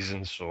next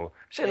season. So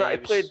saying that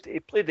he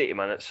played 80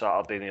 minutes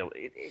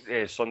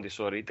Saturday, Sunday.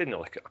 Sorry, he didn't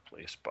look at a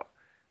place, but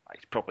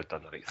He's probably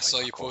done the right thing. I saw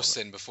you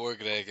posting before,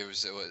 Greg. It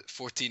was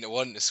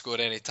 14-1 to score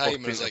any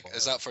time. I was like,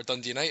 is that for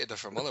Dundee United or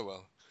for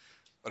Motherwell?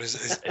 Or is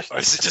it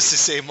just the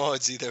same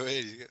odds either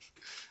way?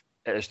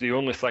 It's the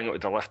only thing that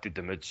would have lifted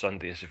the mood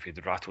Sunday is if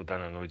he'd rattled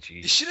in an OG.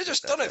 You should have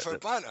just done it for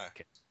banter.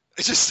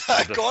 It's just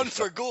gone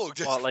for goal.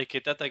 What, like he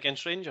did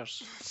against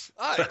Rangers?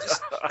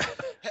 Just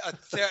hit a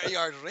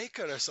 30-yard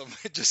raker or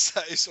something. Just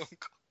set his own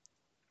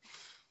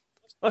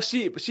goal.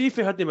 See if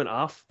he hadn't went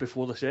off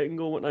before the second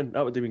goal went in,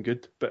 that would have been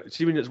good. But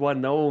see when it's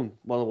 1-0 and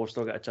Motherwell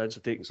still got a chance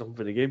of taking something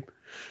for the game.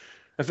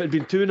 If it had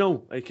been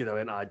 2-0, I could have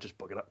went, just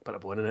bugger it, put a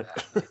ball in it.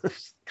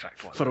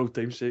 For old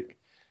time's sake.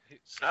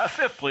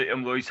 Fair play to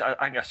him, though. I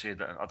think I said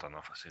it. I don't know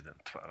if I said it on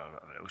Twitter or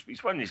whatever else. But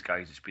he's one of these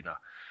guys. He's been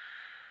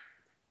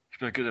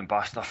a good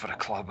ambassador for the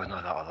club and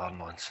all that other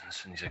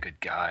nonsense. And he's a good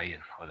guy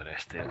and all the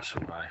rest of it. So,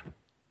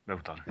 well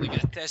done.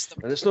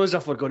 And it's not as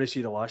if we're going to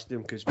see the last of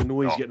him because we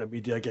know he's getting a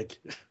media gig.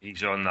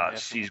 He's on that.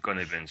 He's going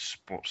to be in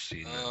sports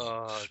scene.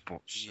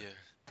 Sports.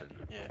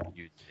 Yeah.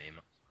 You name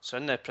it. So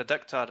in the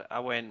predictor, I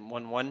went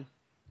 1-1.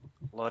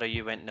 Laura,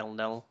 you went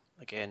 0-0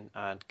 again,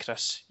 and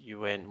Chris, you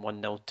went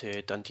 1-0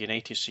 to Dundee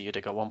United, so you'd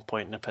have got 1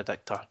 point in the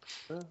predictor.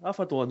 I've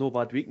had no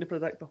bad week in the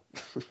predictor.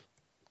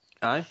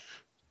 Aye,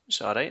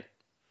 it's all right.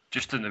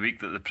 Just in the week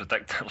that the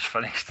predictor's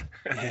finished,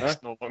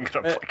 it's no longer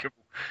applicable.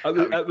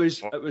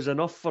 It was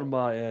enough for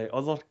my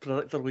other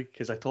predictor week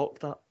because I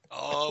topped that.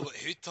 Oh, but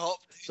who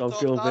topped? So I'm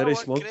feeling very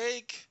smug.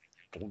 Craig?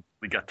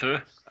 We got 2.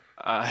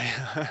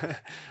 Aye.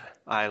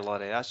 Aye,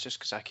 Laurie, that's just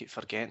because I keep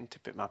forgetting to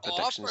put my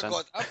predictions in.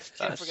 I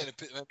keep forgetting to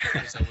put my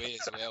predictions away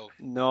as well.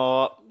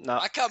 No.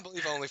 I can't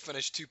believe I only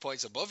finished 2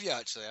 points above you,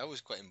 actually. I was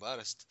quite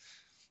embarrassed.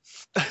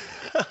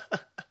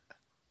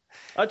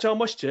 Actually, I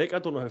must check. I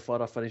don't know how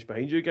far I finished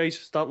behind you guys,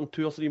 starting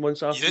 2 or 3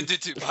 months after. You didn't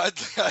do too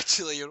badly,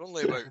 actually. You're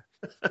only about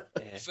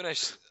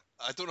finished.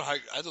 I don't know how.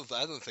 I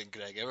don't think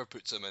Greg ever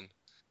puts them in.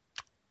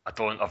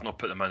 I've not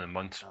put them in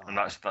months, and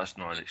that's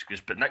not an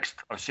excuse. But I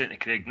was saying to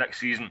Craig, next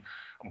season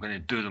I'm going to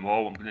do them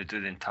all. I'm going to do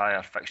the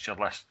entire fixture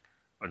list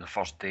on the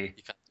first day.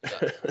 You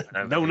can't do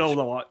that.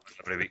 No.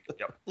 Every week.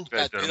 Yep.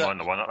 Can't do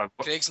that.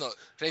 Craig's not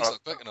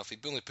quick enough. He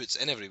only puts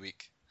it in every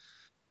week.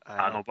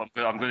 I know,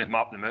 but I'm going to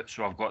map them out,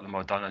 so I've got them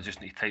all done. I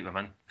just need to type them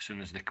in as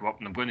soon as they come up,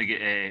 and I'm going to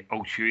get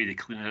Old Huey to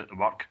clean out the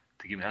work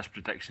to give me his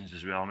predictions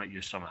as well. I might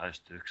use some of his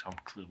too, because I'm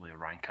clearly a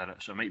rank at it.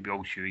 So it might be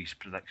Old Huey's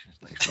predictions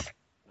next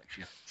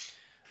year.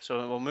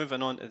 So we're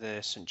moving on to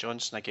the St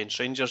Johnstone against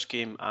Rangers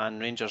game,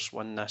 and Rangers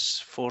won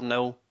this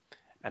 4-0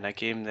 in a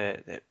game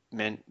that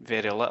meant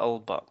very little,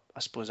 but I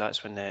suppose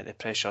that's when the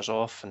pressure's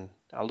off, and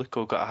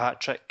Aluko got a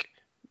hat-trick,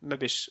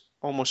 maybe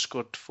almost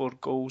scored 4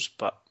 goals,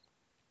 but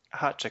a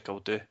hat-trick will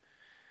do.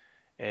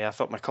 I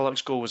thought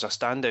McCulloch's goal was a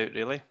standout,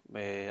 really,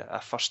 a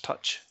first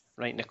touch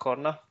right in the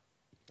corner.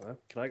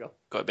 Got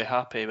to be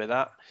happy with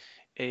that.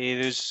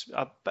 There's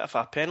a bit of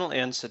a penalty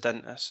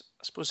incident. I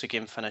suppose the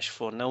game finished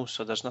 4-0,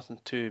 so there's nothing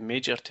too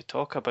major to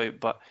talk about,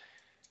 but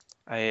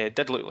it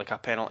did look like a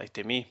penalty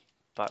to me,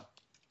 but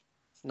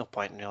no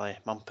point in really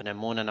mumping and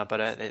moaning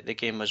about it. The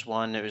game was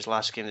won. It was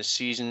last game of the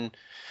season.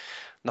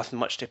 Nothing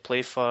much to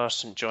play for.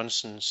 St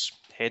Johnstone's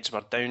heads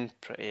were down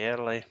pretty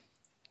early.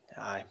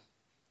 Aye.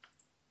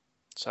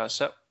 So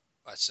that's it.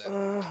 That's it.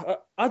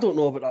 I don't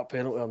know about that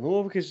penalty or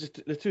no, because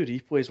the 2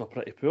 replays were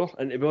pretty poor.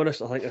 And to be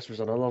honest, I think this was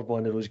another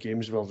one of those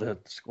games where they had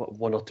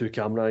 1 or 2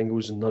 camera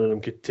angles and none of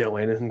them could tell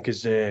anything,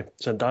 because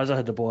Sandaza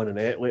had the ball in the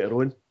net later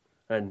on,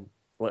 and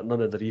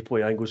none of the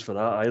replay angles for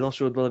that either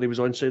showed whether he was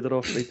onside or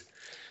offside.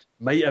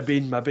 Might have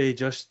been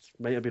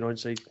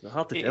onside.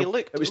 Hard to tell. It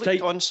looked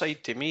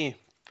onside to me.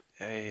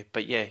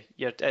 But yeah,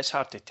 it's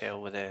hard to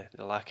tell with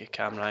the lack of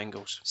camera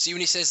angles. See, when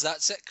he says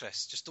that's it,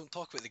 Chris, just don't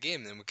talk about the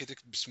game, then we could have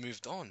just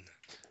moved on.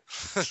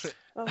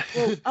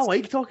 Well, I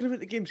like talking about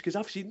the games because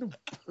I've seen them.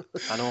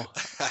 I know.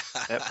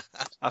 Yep.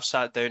 I've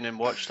sat down and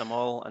watched them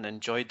all and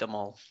enjoyed them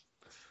all.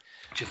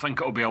 Do you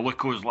think it'll be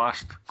Aluko's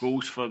last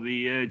goals for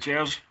the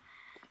Gers?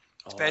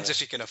 Depends if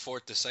he can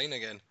afford to sign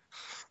again.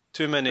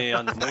 Too many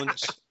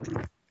unknowns.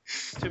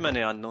 Too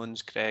many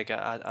unknowns, Greg.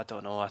 I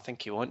don't know. I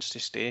think he wants to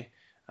stay.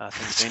 I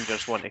think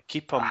Rangers want to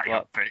keep him,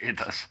 but he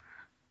does.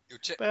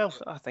 Well,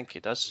 I think he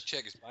does.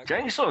 Check his bank. Do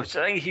you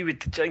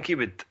think he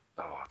would?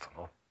 Oh, I don't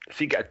know. If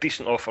he get a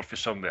decent offer for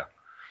somewhere.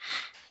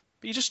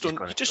 But you just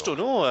don't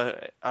know.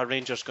 Are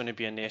Rangers going to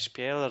be in the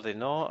SPL? Are they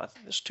not?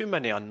 There's too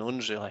many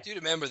unknowns, really. Do you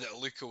remember that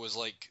Aluko was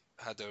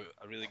had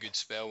a really good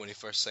spell when he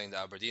first signed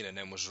at Aberdeen, and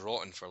then was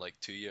rotten for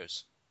 2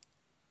 years?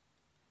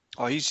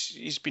 Oh,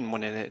 he's been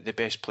one of the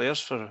best players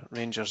for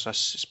Rangers.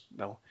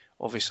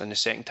 Obviously in the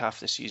second half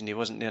of the season he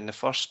wasn't there in the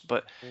first,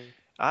 but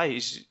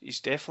he's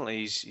definitely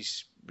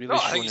he's really.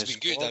 No, I think he's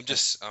been good.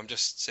 I'm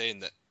just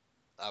saying that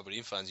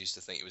Aberdeen fans used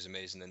to think he was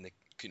amazing, and they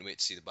couldn't wait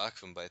to see the back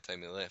of him by the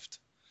time he left.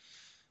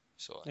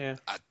 So yeah,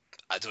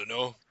 I don't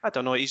know. I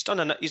don't know. He's done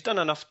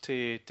enough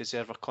to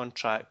deserve a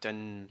contract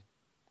in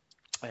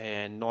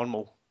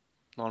normal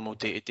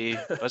day-to-day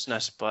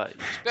business, but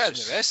it's better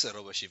than the rest of the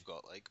rubbish you've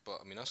got. But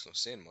I mean, that's not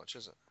saying much,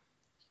 is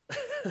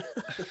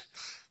it?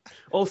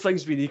 All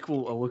things being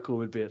equal, Aluko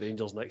would be at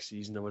Rangers next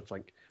season, I would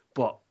think.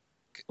 But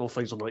All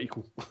things are not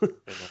equal. Who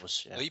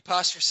knows? Yeah. Will he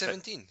pass for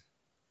 17?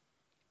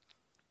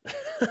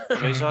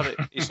 Well,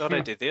 he's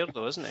already there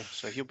though, isn't he?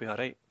 So he'll be all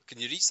right. Can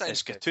you re-sign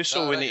It's him?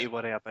 Gattuso we need to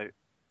worry about.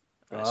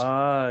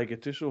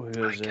 Gattuso,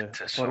 who is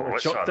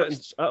chucked it in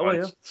Italy,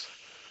 yeah.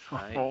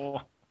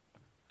 Aye.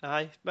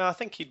 Aye. Well, I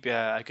think he'd be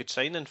a good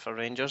signing for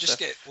Rangers.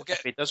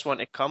 If he does want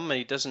to come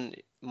and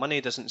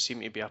money doesn't seem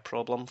to be a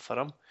problem for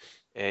him.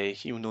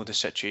 He'll know the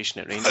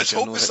situation at Rangers. Let's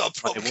hope it's that not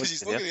a problem money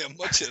because won't he's be not going to get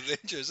much at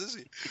Rangers, is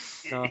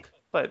he? No,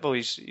 but well,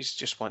 he's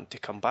just wanting to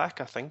come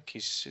back. I think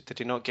did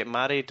he not get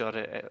married, or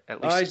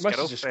at least his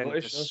girlfriend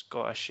is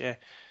Scottish? Yeah.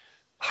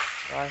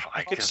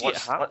 I could see it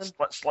happening.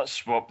 Let's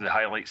swap the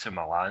highlights of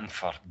Milan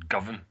for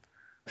Govan.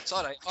 It's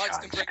all right. Arts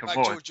can bring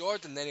back Joe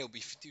Jordan, then he'll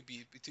be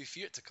too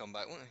feared to come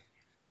back, won't he?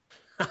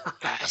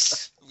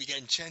 Yes, we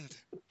getting chinned.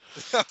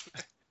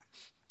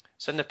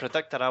 So in the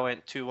predictor, I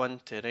went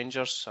 2-1 to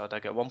Rangers, so I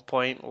got 1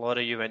 point.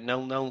 Laurie, you went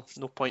 0-0,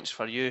 no points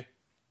for you.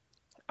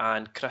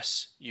 And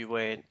Chris, you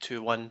went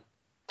 2-1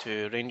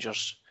 to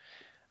Rangers,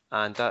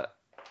 and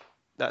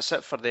that's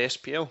it for the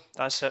SPL.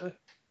 That's it,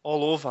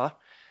 all over.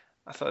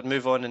 I thought I'd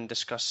move on and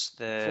discuss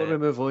the. Before we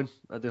move on,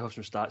 I do have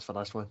some stats for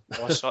this one.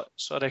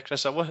 Sorry,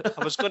 Chris. I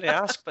was going to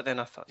ask, but then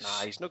I thought,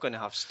 nah, he's not going to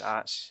have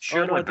stats.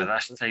 Surely by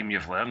this time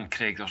you've learned,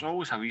 Craig. There's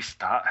always a wee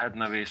stat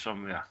hidden away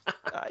somewhere.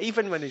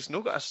 Even when he's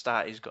not got a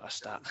stat, he's got a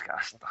stat. He's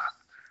got a stat.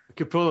 I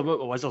could pull them out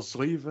my wizard's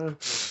sleeve.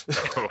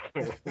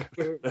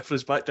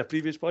 Reference back to a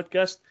previous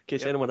podcast, in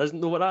case anyone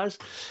doesn't know what that is.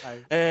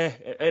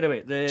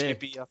 Anyway,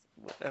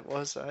 it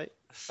was, right?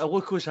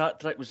 Aluko's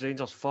hat-trick was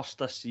Rangers' first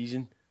this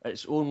season.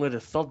 It's only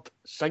the third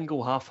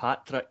single half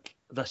hat-trick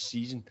this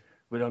season,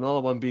 with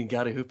another one being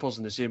Gary Hooper's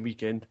in the same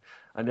weekend,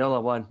 and the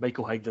other one,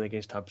 Michael Higdon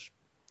against Hibs.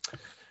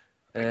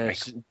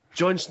 St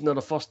Johnstone are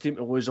the first team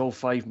to lose all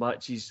 5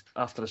 matches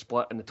after a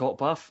split in the top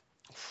half.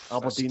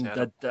 Aberdeen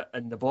did that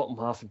in the bottom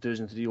half in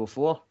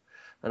 2003-04.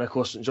 And of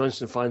course, St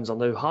Johnstone fans are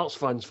now Hearts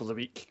fans for the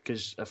week,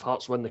 because if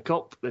Hearts win the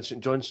cup, then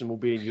St Johnstone will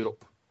be in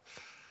Europe.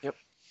 Yep.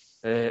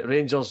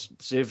 Rangers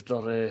saved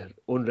their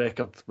own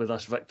record with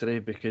this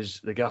victory, because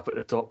the gap at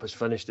the top has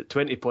finished at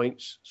 20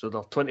 points. So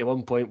their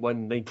 21-point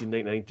win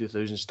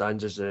 1999-2000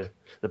 stands as the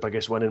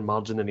biggest winning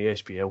margin in the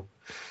SPL,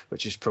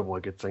 which is probably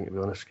a good thing, to be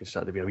honest, because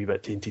that'd be a wee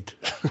bit tainted.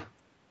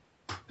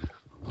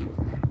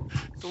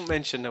 Don't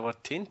mention the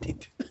word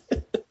tainted.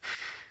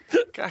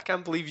 I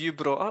can't believe you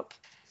brought up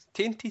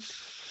tainted.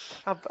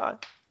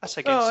 That's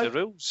against the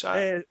rules.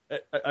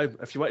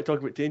 If you want to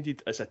talk about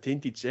tainted, it's a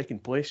tainted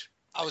second place.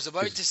 I was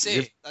about to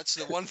say, that's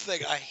the one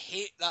thing. I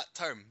hate that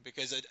term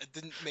because it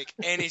didn't make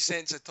any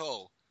sense at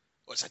all.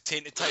 What's a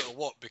tainted title?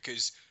 What?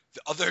 Because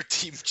the other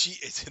team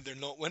cheated and they're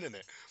not winning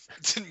it.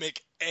 It didn't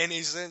make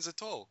any sense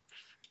at all.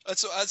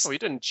 That's. Oh, you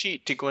didn't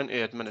cheat to go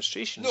into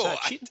administration. No,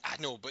 I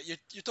know, but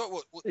you're talking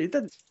what he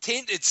didn't.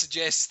 Tainted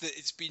suggests that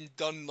it's been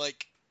done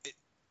like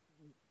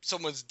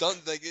someone's done.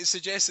 Like it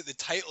suggests that the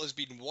title has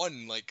been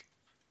won like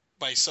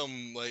by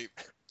some like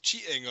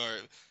cheating or.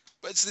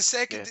 But it's the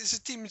second. Yeah. It's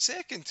the team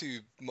second who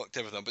mucked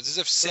everything up. But it's as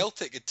if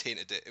Celtic had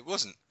tainted it. It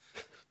wasn't.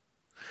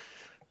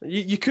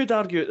 You could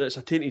argue that it's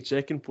a tainted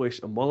second place,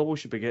 and Motherwell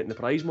should be getting the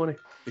prize money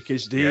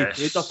because they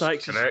paid their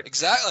taxes. Correct.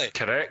 Exactly.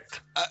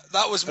 Correct.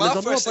 That was my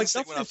first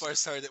instinct when I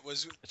first heard it.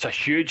 Was it's a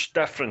huge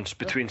difference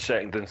between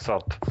second and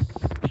third.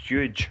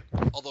 Huge.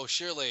 Although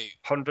surely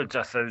hundreds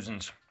of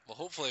thousands. Well,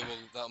 hopefully,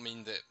 that'll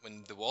mean that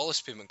when the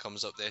Wallace payment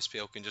comes up, the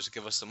SPL can just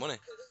give us the money.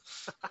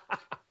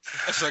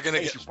 If they're gonna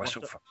get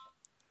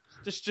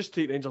just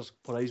take Rangers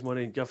prize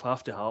money and give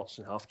half to Hearts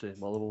and half to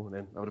Motherwell, and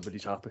then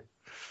everybody's happy.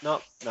 No,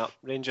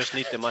 Rangers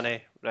need the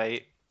money,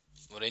 right?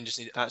 Well, Rangers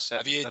need. That's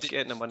it. They're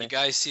getting the money. You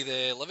guys see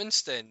the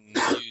Livingston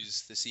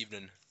news this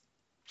evening?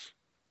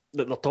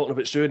 That they're talking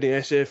about suing the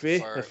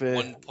SFA for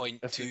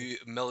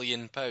 £1.2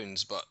 million,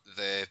 but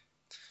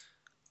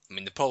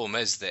the problem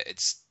is that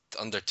it's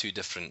under 2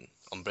 different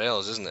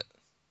umbrellas, isn't it?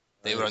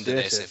 They were under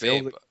the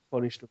SFA, but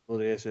punished for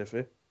the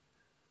SFA.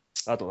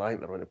 I think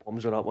they're on the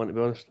palms with that one, to be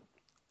honest.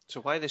 So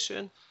why are they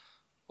suing?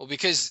 Well,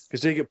 because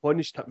they get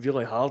punished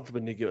really hard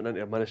when they get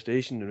into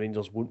administration, and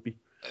Rangers won't be.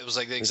 It was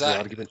like the exact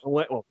argument.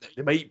 Well,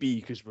 they might be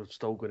because we're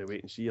still going to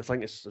wait and see. I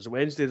think it's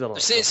Wednesday. They're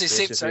saying it's the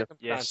same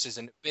circumstances,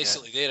 and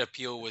basically their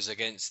appeal was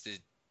against the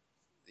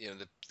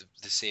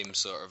same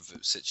sort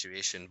of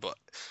situation, but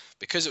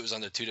because it was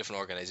under 2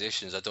 different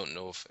organisations, I don't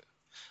know if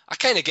I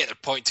kind of get their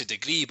point to a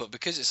degree, but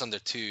because it's under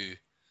the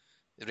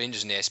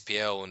Rangers and the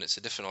SPL, and it's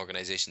a different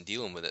organisation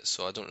dealing with it,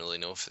 so I don't really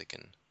know if they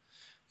can.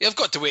 Yeah, I've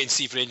got to wait and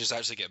see if Rangers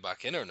actually get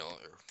back in or not,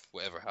 or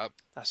whatever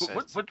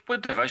happens.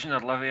 What division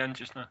are Livy in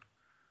just now?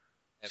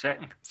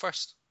 Second?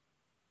 First.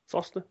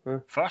 First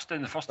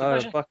in the first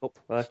division? Back up.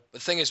 The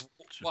thing is,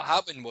 what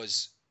happened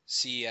was,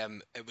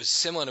 it was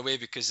similar in a way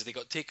because they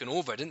got taken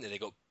over, didn't they? They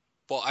got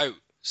bought out.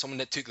 Someone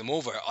that took them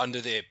over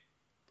under the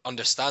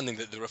understanding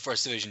that they were a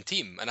first division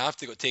team. And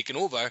after they got taken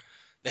over,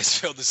 the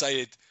SPL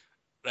decided,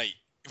 right,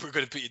 we're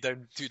going to put you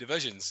down 2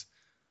 divisions,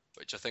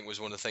 which I think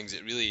was one of the things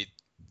that really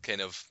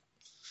kind of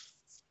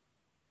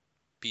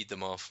peed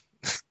them off.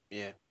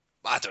 Yeah.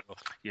 I don't know.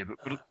 Yeah,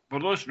 but were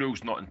those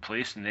rules not in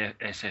place in the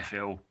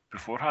SFL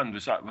beforehand?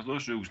 Were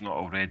those rules not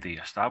already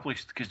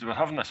established? Because they were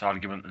having this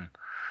argument in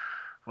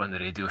one of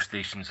the radio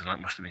stations, and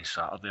that must have been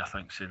Saturday, I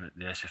think, saying that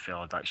the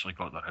SFL had actually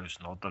got their house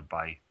in order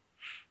by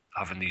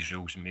having these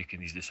rules and making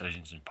these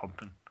decisions and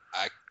pumping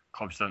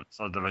clubs down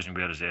third division,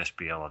 whereas the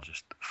SPL are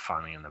just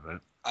fanning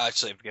about. I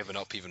actually have given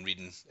up even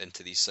reading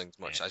into these things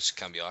much. I just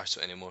can't be arsed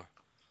with it anymore.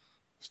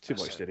 It's too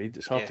much to read.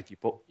 It's hard to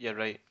keep up. You're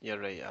right.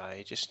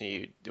 I just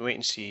need to wait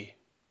and see.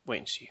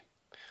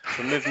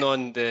 So moving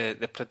on,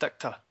 the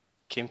predictor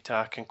came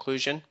to a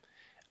conclusion,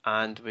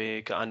 and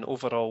we got an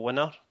overall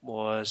winner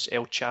was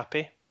El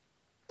Chape.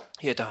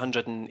 He had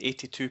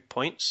 182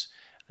 points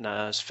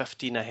and is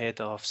 15 ahead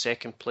of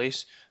second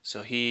place.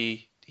 So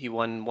he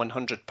won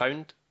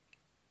 £100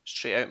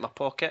 straight out of my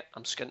pocket.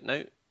 I'm skinting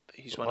out, but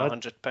he's won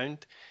 £100.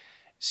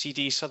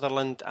 CD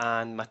Sutherland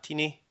and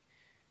Matini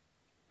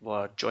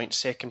were joint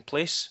second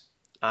place,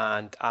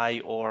 and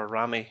I or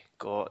Rami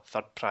got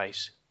third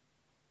prize.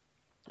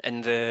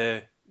 In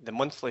the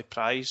monthly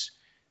prize,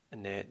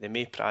 in the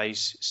May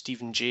prize,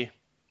 Stephen J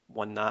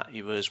won that.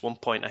 He was 1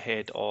 point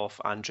ahead of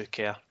Andrew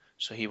Kerr,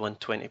 so he won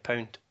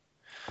 £20.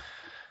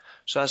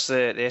 So that's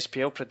the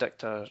SPL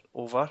predictor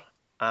over,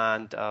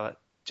 and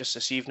just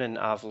this evening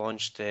I've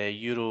launched the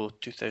Euro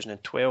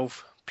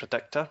 2012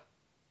 predictor.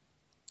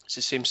 It's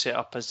the same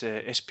setup as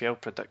the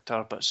SPL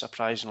predictor, but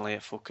surprisingly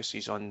it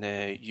focuses on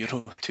the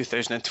Euro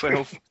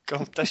 2012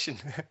 competition.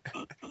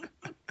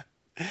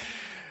 I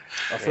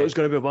thought it was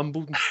going to be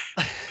Wimbledon.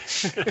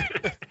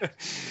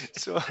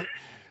 So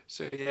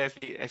yeah,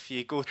 if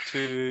you go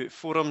to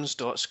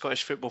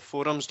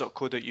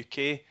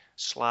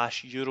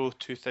forums.scottishfootballforums.co.uk/Euro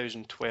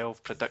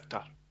 2012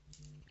 predictor,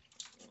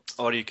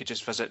 or you could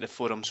just visit the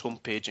forums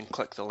homepage and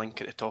click the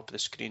link at the top of the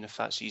screen if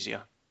that's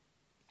easier.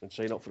 And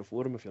sign up for the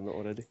forum if you're not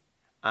already.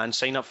 And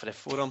sign up for the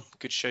forum.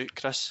 Good shout,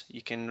 Chris.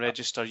 You can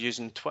register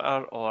using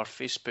Twitter or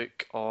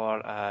Facebook or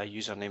a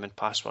username and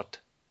password.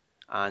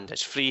 And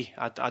it's free.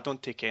 I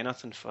don't take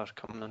anything for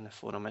coming on the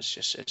forum.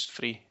 It's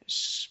free.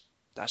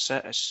 That's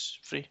it. It's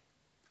free.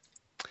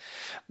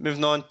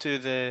 Moving on to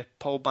the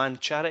Paul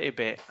Band charity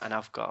bet, and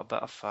I've got a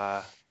bit of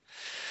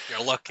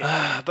You're lucky.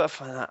 a bit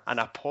of an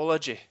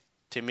apology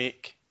to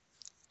make,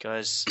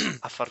 because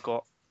I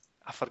forgot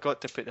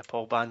to put the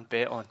Paul Band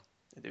bet on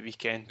at the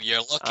weekend.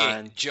 You're lucky.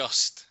 And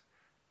just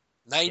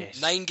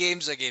nine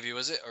games I gave you,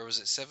 was it, or was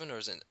it 7, or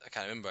was it? I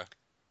can't remember.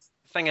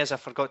 The thing is, I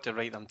forgot to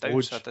write them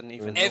down, so I didn't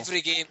even know.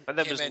 Every game But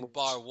there came was in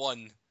bar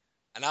one,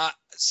 and there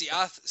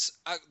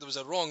was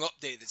a wrong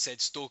update that said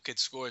Stoke had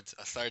scored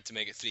a third to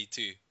make it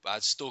 3-2, but I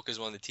had Stoke as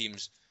one of the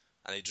teams,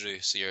 and they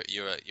drew. So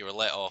you were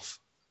let off.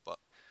 But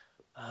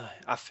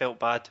I felt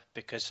bad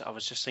because I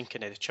was just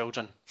thinking of the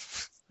children.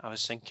 I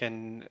was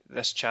thinking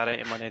this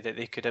charity money that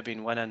they could have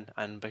been winning,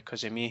 and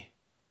because of me,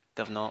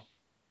 they've not.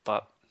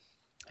 But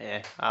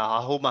yeah,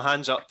 I hold my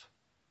hands up.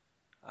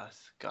 I've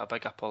got a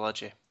big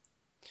apology.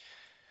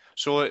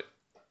 So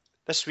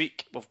this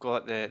week we've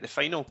got the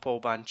final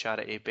Paul Band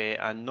charity bet,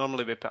 and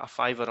normally we put a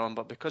 £5 on,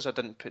 but because I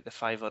didn't put the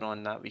 £5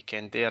 on that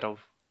weekend there, I'll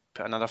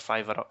put another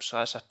 £5 up, so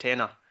that's a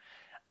tenner.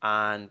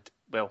 And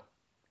well,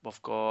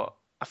 we've got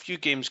a few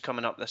games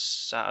coming up this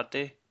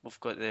Saturday. We've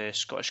got the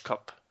Scottish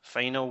Cup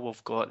final,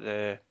 we've got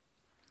the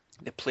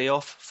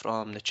playoff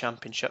from the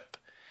Championship,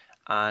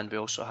 and we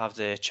also have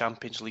the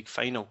Champions League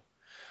final.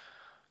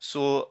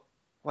 So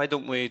why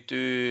don't we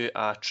do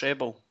a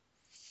treble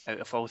out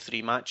of all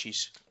 3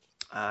 matches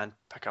and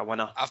pick a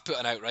winner? I've put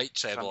an outright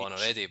treble on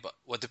already, but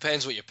it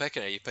depends what you're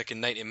picking. Are you picking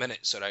 90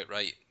 minutes or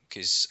outright?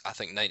 Because I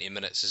think 90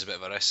 minutes is a bit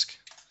of a risk.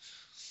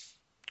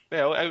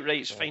 Well,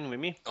 outright's fine with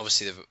me.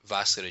 Obviously, the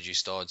vastly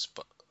reduced odds,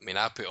 but I mean,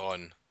 I put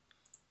on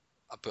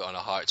a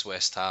Hearts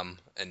West Ham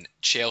and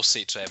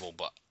Chelsea treble,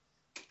 but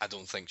I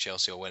don't think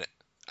Chelsea will win it,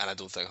 and I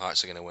don't think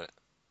Hearts are going to win it.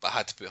 But I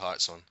had to put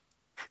Hearts on.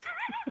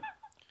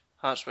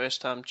 Hearts,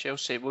 West Ham,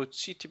 Chelsea. Well,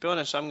 see, to be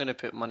honest, I'm going to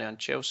put money on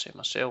Chelsea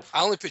myself.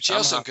 I only put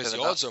Chelsea on because the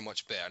odds are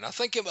much better, and I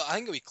think it'll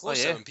be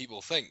closer than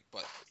people think.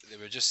 But they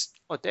were just.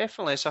 Oh,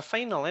 definitely, it's a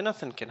final.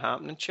 Anything can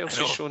happen, and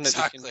Chelsea's shown that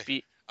they can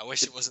beat. I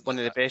wish it wasn't one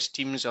of the best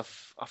teams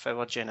of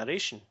our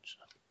generation.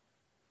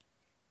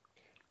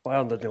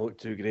 Bayern didn't look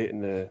too great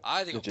in the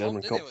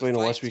German Cup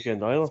final last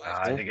weekend either.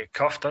 They get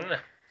cuffed, didn't they?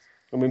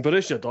 I mean,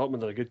 Borussia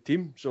Dortmund are a good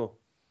team, so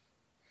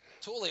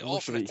totally I'm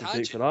off sure on a you can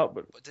take for tangent.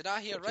 that, But did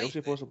I hear right? Chelsea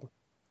possibly.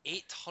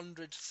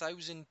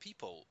 800,000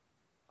 people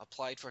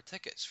applied for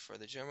tickets for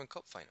the German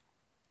Cup final.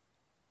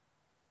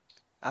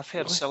 I've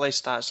heard silly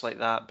stats like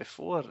that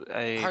before.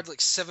 I heard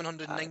like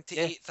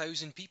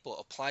 798,000 people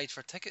applied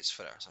for tickets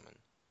for it or something.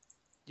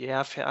 Yeah,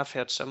 I've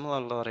heard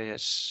similar, Laurie.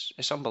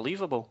 It's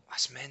unbelievable.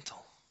 That's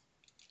mental.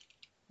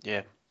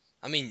 Yeah.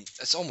 I mean,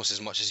 it's almost as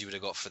much as you would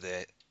have got for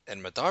the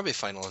Edinburgh Derby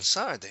final on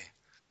Saturday.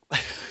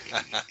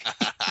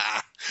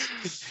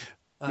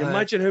 You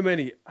imagine how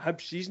many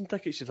Hibs season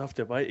tickets you'd have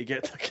to buy to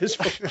get tickets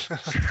for.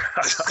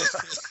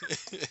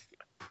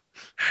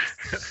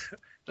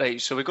 Right,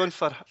 so we're going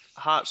for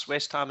Hearts,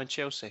 West Ham and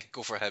Chelsea.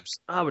 Go for Hibs.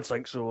 I would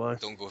think so,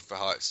 Don't go for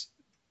Hearts.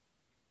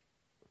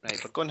 Right,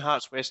 we're going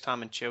Hearts, West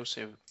Ham and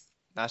Chelsea.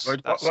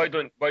 Why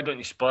don't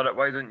you split it?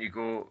 Why don't you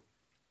go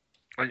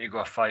Why don't you go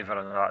a fiver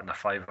on that and a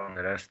fiver on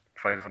the rest,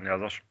 five on the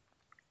others?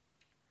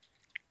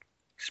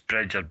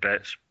 Spread your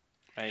bets.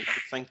 Right,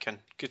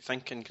 good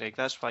thinking, Greg.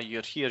 That's why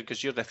you're here,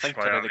 because you're the That's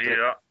thinker why of I'm the here.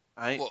 group.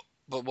 Right.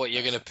 What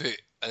you're going to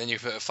put, and then you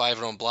put a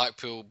fiver on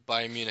Blackpool,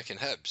 Bayern Munich and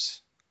Hibs?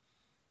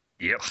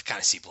 Yep. I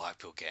can't see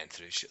Blackpool getting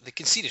through. They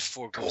conceded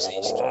 4 goals each.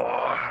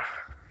 Oh.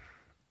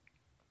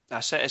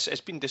 That's it.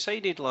 It's been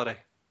decided, Laurie.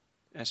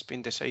 It's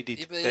been decided.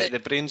 Yeah, but the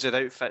brains of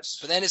the outfits.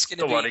 But then it's going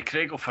to Don't be... worry,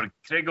 Craig will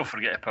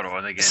forget to put it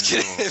on again. So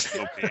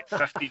it'll be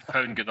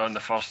 £15 going on the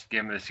first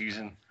game of the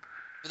season.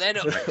 But then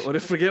Or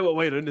if forget what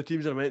way around the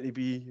teams are meant to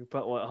be, you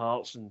put like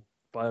Hearts and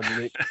Bayern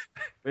Munich,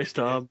 West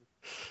Ham,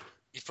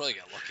 you'd probably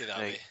get lucky that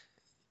Right. way.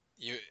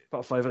 You... put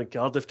a fiver in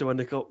Cardiff to win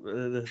the cup,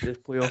 the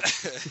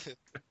playoff.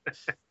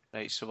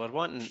 Right, so we're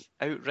wanting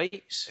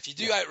outrights. If you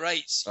do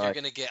outrights, you're Aye.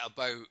 going to get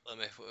about...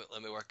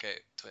 Let me work out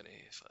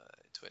 25,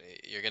 20.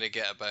 You're going to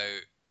get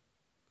about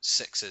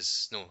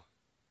 6s. No.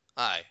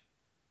 Aye. I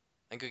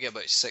think you'll get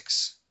about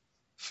 6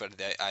 for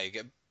the... Aye, you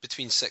get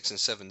between 6 and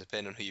 7,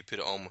 depending on who you put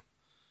it on.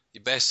 The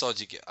best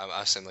odds you get...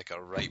 I sound like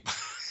a right...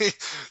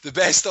 The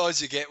best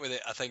odds you get with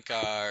it, I think,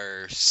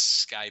 are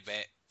Sky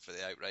Bet for the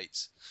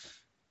outrights.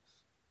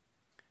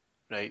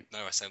 Right.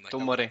 Now I sound like...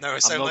 Don't worry, Now I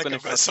I'm sound not like gonna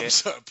I've got some forget.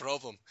 sort of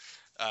problem.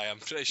 Aye, I'm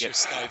pretty sure Yep.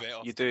 Sky Bet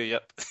off. You do,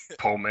 yep.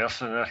 Paul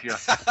Merson there here.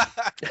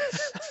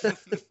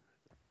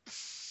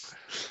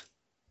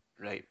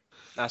 Right.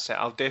 That's it.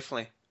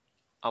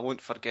 I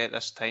won't forget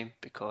this time,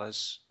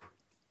 because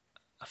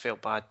I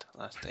felt bad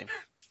last time.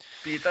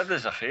 But you did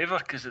us a favour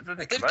because it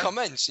didn't It did come in. come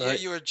in, so Right.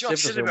 you were You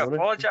just... should have been money.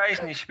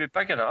 apologising. You should be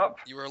bigging it up.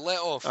 You were let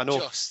off I know.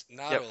 just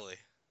narrowly.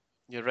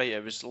 You're right,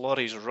 it was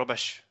Laurie's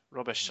rubbish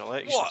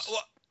selections.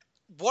 What?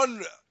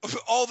 One,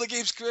 all the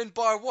games go in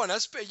bar one.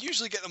 That's I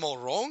usually get them all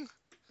wrong.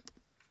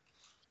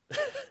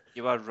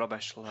 You are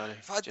rubbish, Laurie.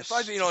 If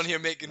I'd been on here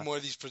making more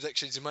of these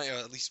predictions, you might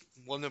have at least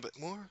won a bit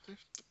more.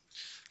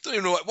 Don't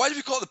even know why do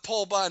we call it the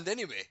Paul Band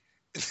anyway?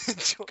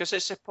 Because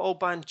it's a Paul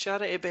Band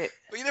charity bet.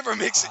 But he never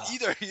makes it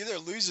either. He either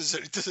loses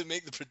or he doesn't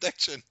make the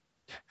prediction.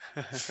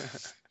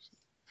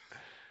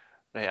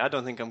 Right, I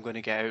don't think I'm going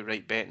to get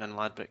outright betting on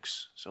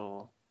Ladbrokes,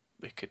 so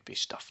we could be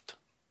stuffed.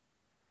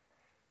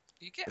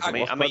 You get I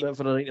mean- out, Worth putting it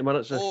for the 90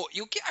 minutes. oh,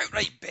 you'll get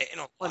outright betting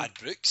on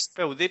Ladbrokes.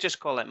 Well, they just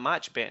call it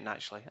match betting,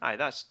 actually. Aye,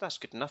 that's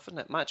good enough, isn't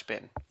it? Match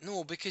betting.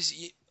 No, because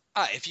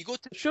if you go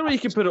to Surely you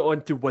can put it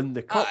on to win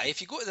the cup.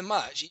 if you go to the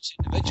match, each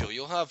individual,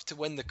 you'll have to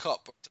win the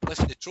cup to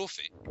lift the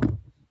trophy.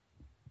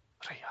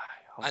 Right,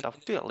 aye, And- I'll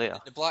do it later.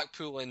 The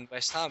Blackpool and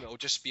West Ham, it'll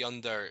just be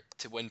under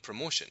to win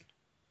promotion,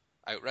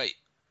 outright.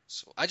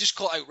 So I just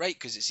call it outright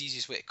because it's the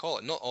easiest way to call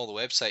it. Not all the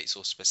websites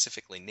will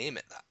specifically name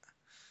it that.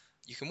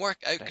 You can work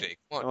it out, Right. Craig.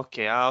 Come on.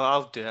 Okay,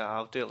 I'll do it.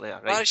 I'll do it later. I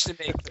Right. managed to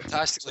make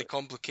fantastically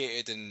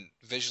complicated and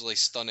visually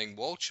stunning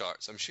wall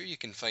charts. I'm sure you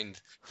can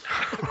find.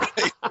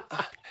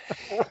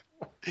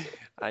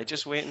 I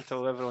just wait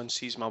until everyone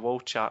sees my wall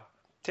chart.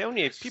 Telling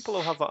you, people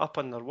will have it up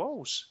on their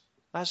walls.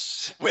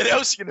 That's Where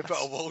else are you going to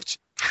put a wall chart?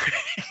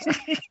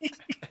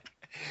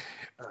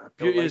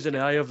 Beauty like is in the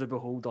eye of the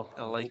beholder.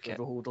 I like The it.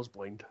 beholder's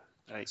blind.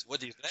 right. What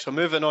do you think? So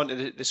moving on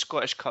to the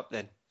Scottish Cup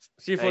then.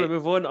 See if I Right. want to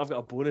move on, I've got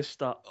a bonus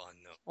stat. Oh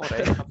no. All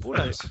right, a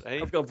bonus,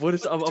 right? I've got a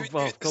bonus. Do I've we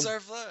come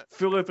deserve that?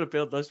 fully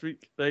prepared this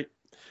week. Right.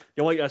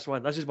 You'll like this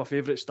one. This is my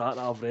favourite stat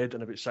that I've read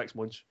in about 6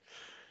 months.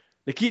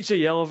 Nikita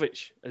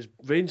Jelavic is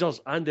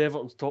Rangers and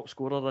Everton's top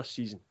scorer this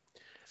season.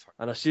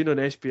 And I seen on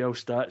SPL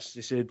stats,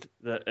 they said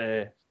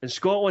that in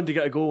Scotland they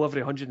get a goal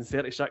every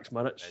 136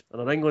 minutes,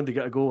 and in England they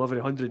get a goal every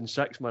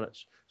 106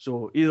 minutes.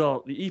 So either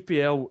the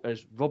EPL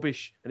is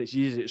rubbish and it's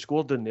easy to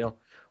score down there,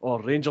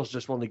 or Rangers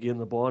just weren't getting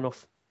the ball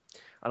enough.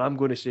 And I'm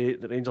going to say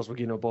that Rangers were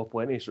getting the ball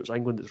plenty, so it's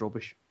England that's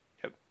rubbish.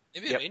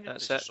 Maybe Yep, Rangers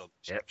that's is just it.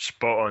 rubbish. Yep,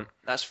 spot on.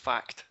 That's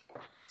fact.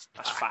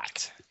 That's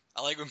fact.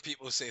 I like when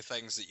people say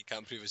things that you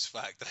can't prove as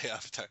fact right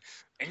after.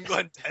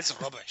 England is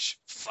rubbish.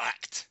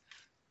 Fact.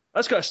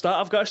 That's got a stat.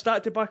 I've got a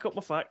stat to back up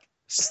my fact.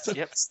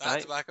 Yep, Stat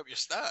right. to back up your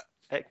stat.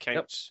 It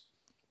counts.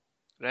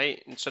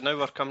 Right, and so now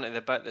we're coming to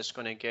the bit that's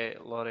going to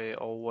get Laurie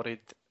all worried,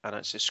 and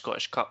it's the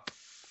Scottish Cup.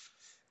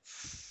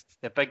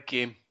 The big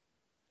game,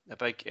 the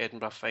big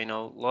Edinburgh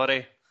final.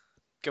 Laurie,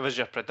 give us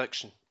your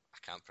prediction. I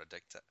can't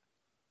predict it.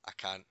 I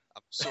can't.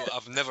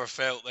 I've never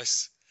felt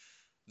this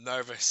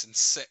nervous and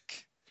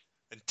sick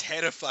and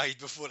terrified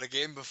before a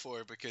game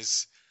before,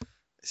 because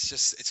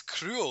it's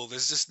cruel.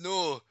 There's just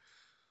no.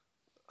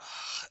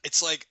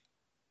 It's like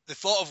the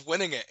thought of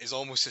winning it is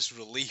almost this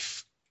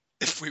relief.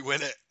 If we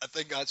win it, I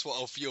think that's what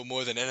I'll feel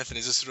more than anything,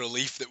 is this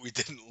relief that we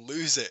didn't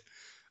lose it.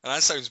 And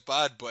that sounds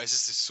bad, but it's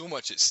just there's so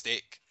much at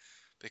stake.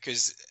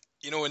 Because,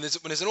 when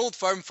there's an Old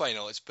Firm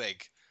final, it's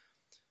big.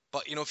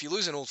 But, if you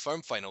lose an Old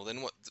Firm final,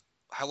 then what?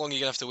 How long are you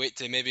going to have to wait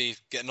to maybe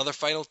get another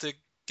final to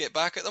get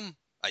back at them?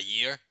 A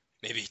year?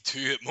 Maybe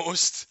 2 at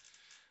most?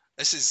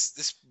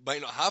 This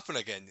might not happen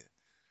again.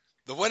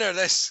 The winner of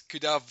this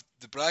could have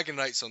the bragging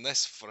rights on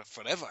this for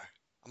forever.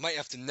 I might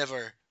have to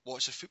never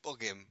watch a football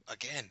game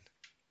again.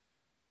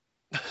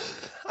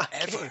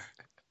 Ever.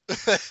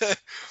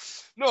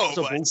 No, That's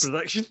a but bold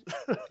prediction.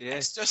 Yeah,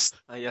 it's just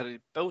you're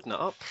building it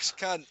up.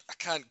 I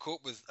can't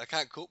cope with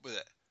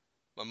it.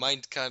 My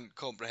mind can't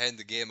comprehend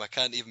the game. I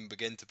can't even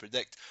begin to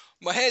predict.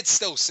 My head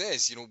still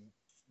says,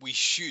 we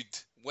should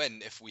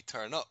win if we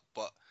turn up,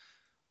 but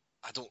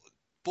I don't.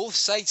 Both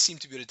sides seem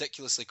to be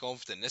ridiculously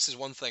confident. This is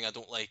one thing I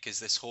don't like, is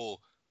this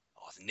whole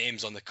the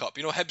names on the cup.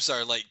 Hibs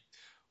are like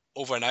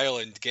over in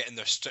Ireland getting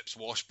their strips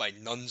washed by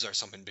nuns or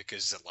something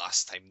because the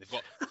last time they've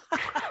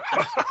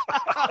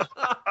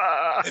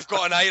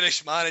got an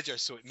Irish manager,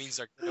 so it means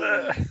they're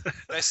gonna win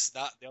this,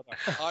 that, the other.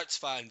 Hearts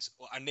fans,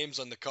 our names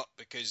on the cup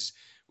because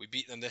we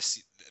beat them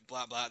this,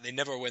 blah blah. They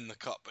never win the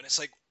cup, and it's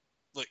like,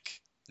 look,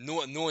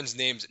 no one's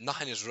names,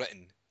 nothing is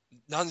written.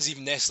 Nothing's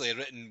even necessarily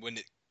written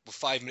with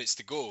 5 minutes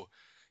to go.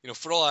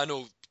 For all I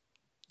know,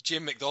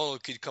 Jim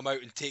McDonald could come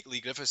out and take Lee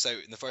Griffiths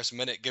out in the first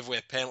minute, give away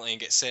a penalty, and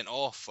get sent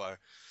off, or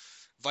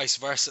vice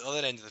versa at the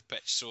other end of the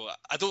pitch. So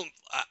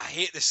I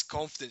hate this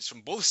confidence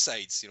from both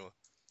sides.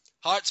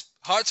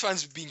 Hearts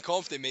fans being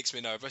confident makes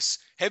me nervous.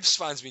 Hibs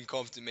fans being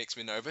confident makes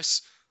me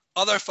nervous.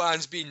 Other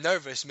fans being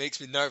nervous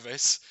makes me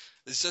nervous.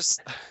 It's just,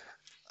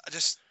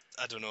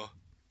 I don't know.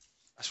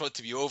 I just want it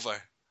to be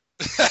over.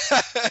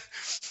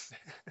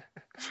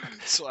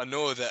 So I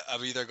know that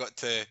I've either got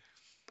to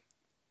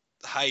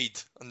hide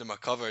under my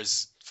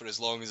covers for as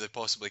long as I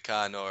possibly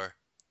can, or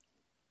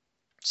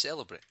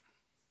celebrate.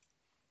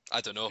 I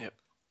don't know. Yep.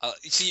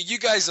 See, you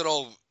guys are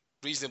all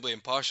reasonably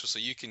impartial, so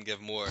you can give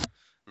more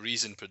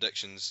reasoned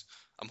predictions.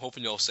 I'm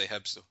hoping you all say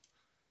Hibs though.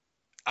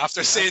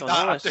 After saying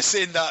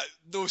that,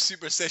 no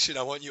superstition.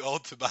 I want you all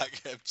to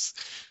back Hibs.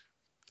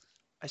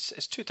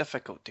 It's too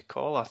difficult to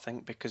call, I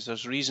think, because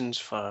there's reasons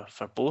for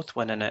both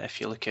winning it.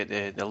 If you look at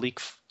the league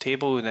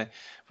table,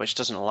 which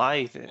doesn't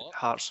lie, the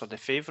Hearts are the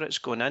favourites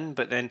going in,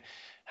 but then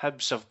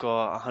Hibs have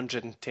got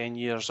 110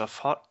 years of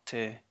hurt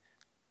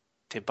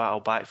to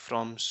battle back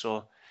from,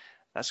 so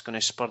that's going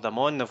to spur them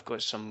on. They've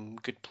got some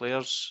good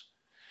players.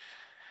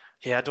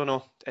 Yeah, I don't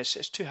know.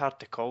 It's too hard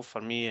to call for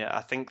me.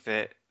 I think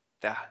that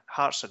the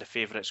Hearts are the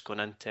favourites going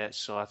into it,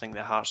 so I think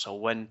the Hearts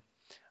will win.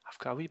 I've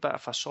got a wee bit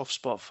of a soft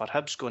spot for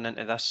Hibs going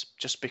into this,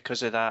 just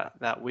because of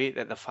that weight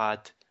that they've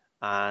had,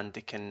 and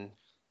they can.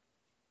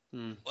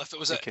 Well, if it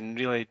was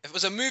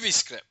a movie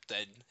script,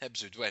 then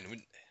Hibs would win,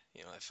 wouldn't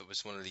they? If it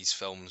was one of these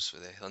films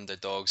with the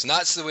underdogs, and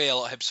that's the way a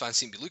lot of Hibs fans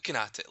seem to be looking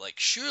at it. Like,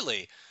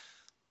 surely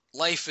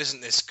life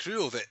isn't this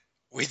cruel that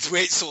we'd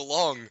wait so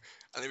long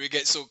and then we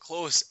get so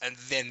close, and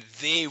then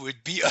they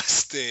would beat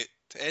us to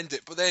end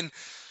it. But then,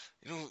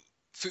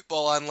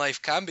 football and life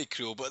can be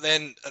cruel. But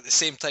then at the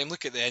same time,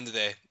 look at the end of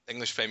the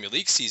English Premier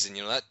League season.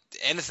 That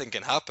anything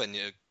can happen.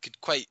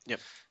 Could quite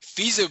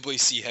feasibly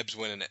see Hibs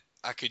winning it.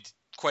 I could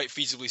quite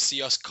feasibly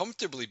see us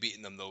comfortably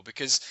beating them though,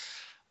 because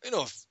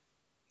if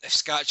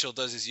Scatchell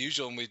does as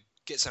usual and we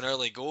gets an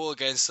early goal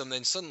against them,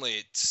 then suddenly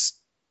it's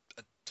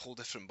a whole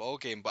different ball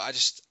game. But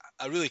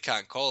I really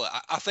can't call it.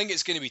 I think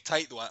it's going to be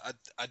tight though.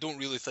 I don't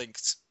really think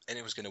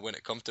anyone's going to win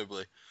it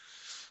comfortably.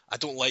 I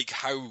don't like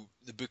how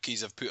the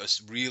bookies have put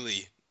us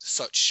really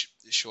such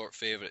short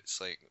favourites.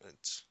 Like,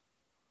 it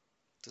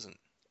doesn't.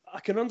 I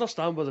can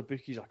understand where the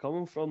bookies are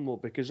coming from though,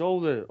 because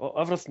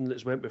everything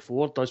that's went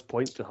before does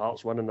point to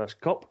Hearts winning this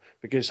cup,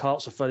 because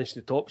Hearts have finished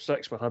in the top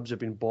six, where Hibs have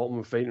been bottom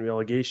and fighting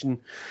relegation.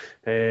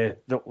 The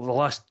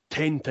last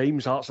 10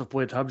 times Hearts have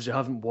played Hibs, they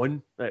haven't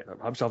won.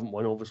 Hibs haven't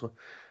won, obviously.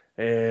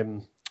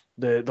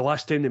 The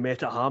last time they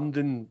met at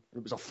Hampden,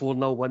 it was a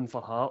 4-0 win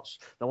for Hearts.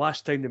 The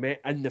last time they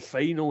met in the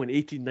final in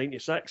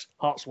 1896,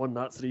 Hearts won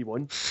that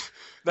 3-1.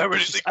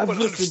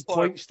 Everything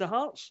points to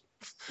Hearts.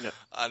 Yeah.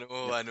 I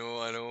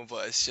know,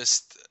 but it's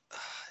just...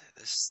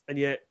 And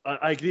yet,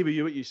 I agree with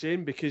you what you're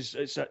saying, because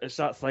it's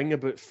that thing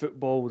about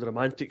football, the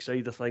romantic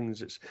side of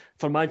things. It's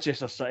for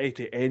Manchester City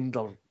to end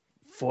their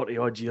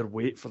 40-odd year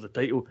wait for the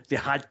title, they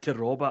had to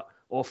rob it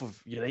off of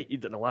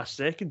United in the last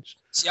seconds.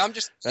 See, I'm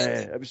just...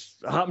 It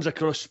happens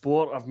across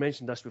sport. I've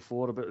mentioned this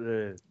before about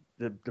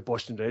the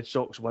Boston Red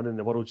Sox winning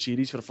the World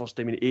Series for the first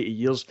time in 80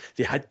 years.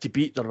 They had to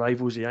beat their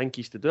rivals, the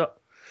Yankees, to do it.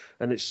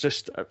 And it's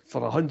just,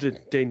 for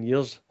 110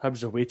 years,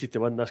 Hibs have waited to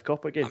win this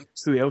cup again.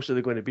 Who else are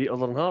they going to beat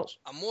other than Hearts?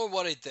 I'm more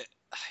worried that,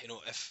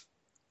 if...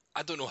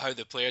 I don't know how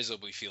the players will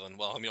be feeling.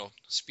 Well, I'll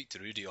speak to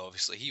Rudy,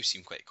 obviously. He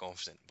seemed quite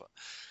confident, but...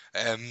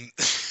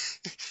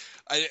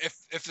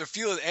 if they're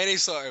feeling any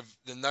sort of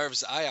the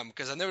nerves that I am,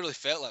 because I never really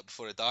felt that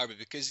before a derby,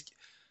 because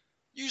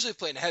usually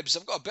playing Hibs,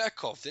 I've got a bit of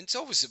confidence.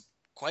 Obviously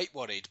quite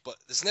worried, but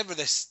there's never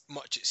this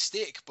much at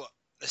stake. But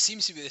there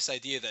seems to be this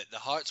idea that the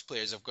Hearts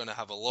players are going to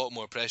have a lot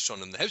more pressure on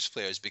them than the Hibs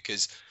players,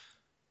 because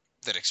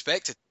they're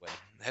expected to win.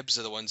 The Hibs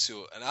are the ones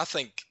who, and I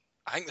think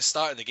the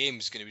start of the game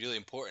is going to be really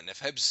important. If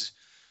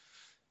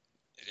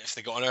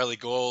they got an early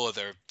goal or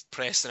they're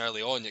pressing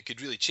early on, it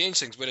could really change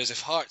things. Whereas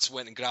if Hearts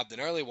went and grabbed an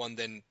early one,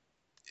 then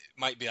it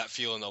might be that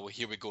feeling, oh, well,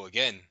 here we go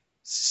again.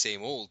 It's the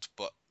same old.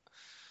 But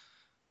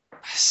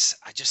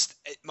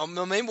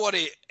my main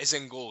worry is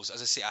in goals.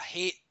 As I say, I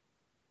hate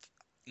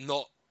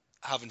not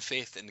having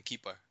faith in the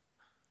keeper.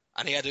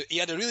 And he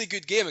had a really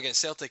good game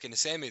against Celtic in the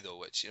semi, though,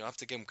 which I have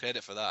to give him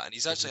credit for that. And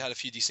he's actually had a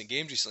few decent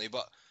games recently.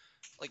 But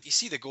Like, you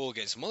see the goal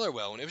against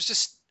Motherwell, and it was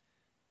just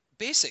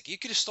basic. You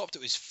could have stopped it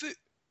with his foot,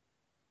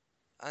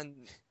 and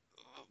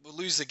we'll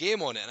lose the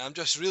game on it. And I'm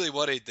just really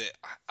worried that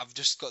I've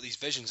just got these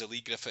visions of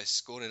Lee Griffiths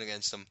scoring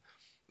against him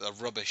with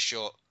a rubbish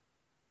shot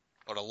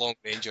or a long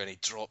ranger and he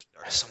dropped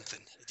or something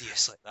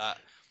hideous like that.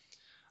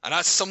 And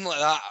that's something like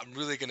that I'm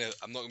not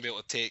gonna be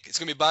able to take. It's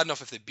gonna be bad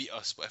enough if they beat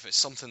us, but if it's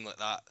something like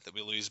that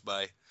we lose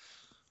by,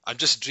 I'm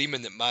just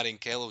dreaming that Marion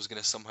Kello's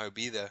gonna somehow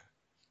be there.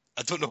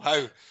 I don't know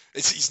how.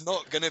 He's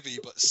not gonna be,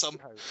 but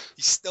somehow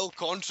he's still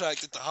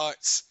contracted to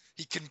Hearts.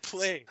 He can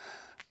play.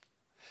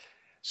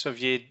 So have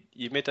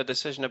you made a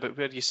decision about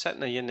where you're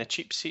sitting? Are you in the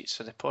cheap seats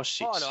or the posh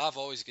seats? Oh no, I've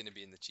always going to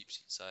be in the cheap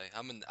seats.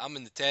 I'm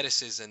in the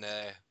terraces, and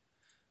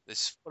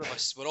this one of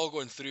us, we're all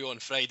going through on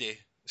Friday.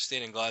 We're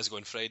staying in Glasgow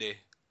on Friday,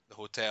 the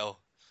hotel,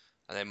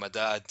 and then my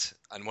dad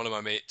and one of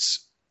my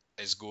mates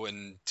is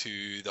going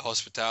to the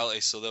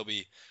hospitality, so they'll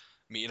be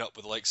meeting up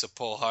with the likes of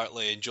Paul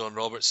Hartley and John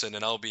Robertson,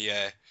 and I'll be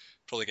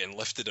probably getting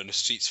lifted on the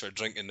streets for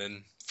drinking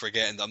and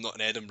forgetting that I'm not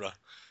in Edinburgh.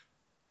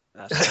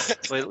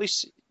 Well, at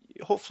least,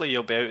 hopefully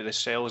you'll be out of the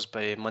cells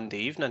by Monday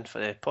evening for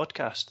the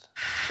podcast.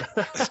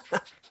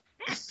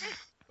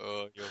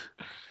 Oh,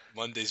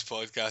 Monday's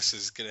podcast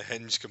is going to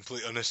hinge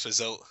completely on this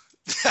result.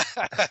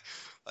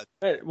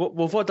 Hey,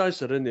 we've had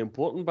answered in the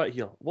important bit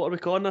here. What are we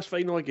calling this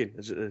final again?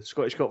 Is it the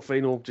Scottish Cup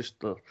final, just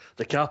the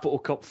Capital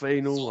Cup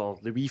final, or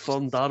the Wee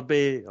Fern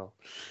Derby, or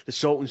the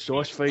Salt and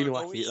Sauce final?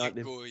 I hate that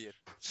name.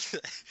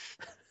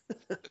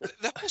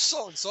 The whole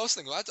salt and sauce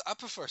thing, I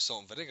prefer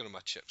salt and vinegar on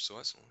my chips, so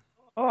that's...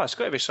 Oh, it's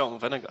got to be salt and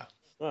vinegar.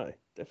 Aye,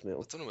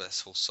 definitely. I don't know about this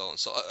whole salt and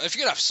sauce. If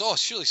you're going to have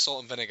sauce, surely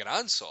salt and vinegar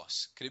and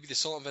sauce. Could it be the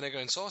salt and vinegar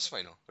and sauce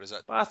final? Or is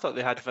that... Well, I thought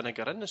they had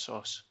vinegar in the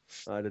sauce.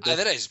 Aye,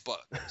 there is, but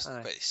it's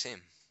not quite the same.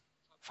 In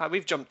fact,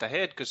 we've jumped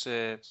ahead because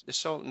the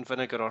salt and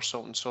vinegar or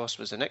salt and sauce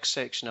was the next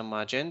section on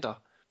my agenda.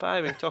 But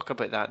I will talk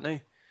about that now.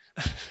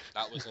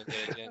 That wasn't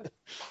the agenda.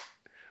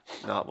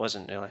 No, it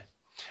wasn't really.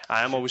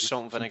 I am always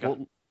salt and vinegar.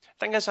 Important.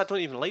 Thing is, I don't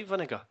even like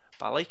vinegar,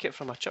 but I like it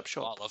from a chip Oh,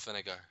 shop. I love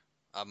vinegar.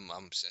 I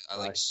Aye.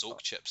 like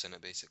soak chips in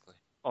it, basically.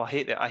 Oh, I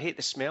hate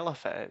the smell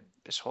of it.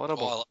 It's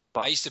horrible. Oh,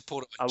 but I used to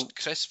pour it on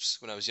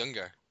crisps when I was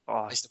younger. oh,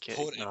 I used to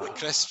pour it in nah. with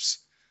crisps.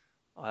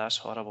 Oh, that's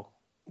horrible.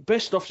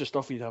 Best stuff's the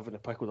stuff you'd have in the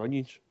pickled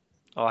onions.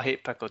 Oh, I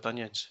hate pickled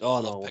onions. Oh,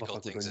 I no, love love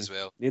pickled things as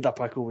well. Need a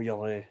pickle with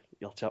your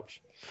chips.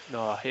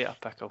 No, I hate a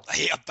pickle. I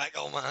hate a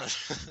pickle, man.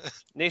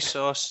 No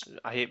sauce.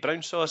 I hate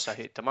brown sauce. I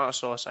hate tomato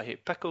sauce. I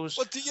hate pickles.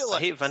 What do you I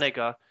like? hate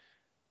vinegar.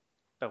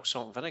 Well,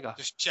 salt and vinegar.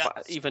 Just chips.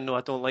 But even though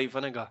I don't like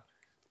vinegar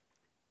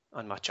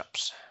on my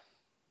chips.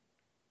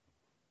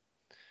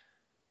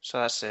 So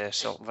that's the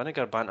salt and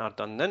vinegar banter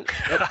done then.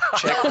 Yep,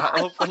 check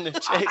that off on the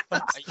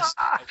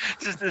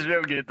checklist. Just as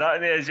well get that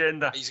in the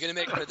agenda. He's going to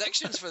make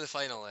predictions for the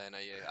final then,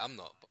 are you? I'm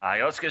not.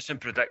 Aye, let's get some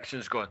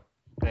predictions going.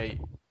 Right,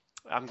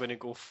 I'm going to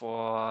go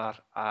for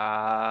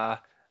a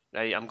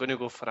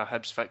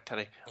Hibs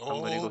victory. I'm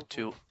going to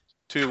go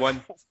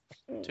 2-1.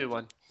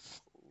 2-1.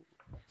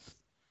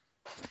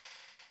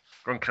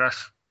 Go on,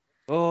 Chris.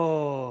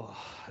 Oh,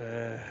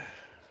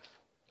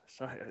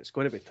 it's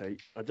going to be tight.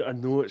 I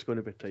know it's going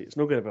to be tight. It's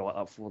not going to be like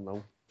that 4-0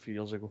 a few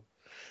years ago.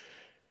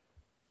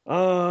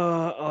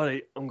 All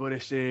right, I'm going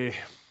to say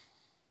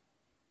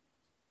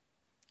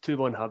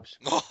 2-1 Hibs.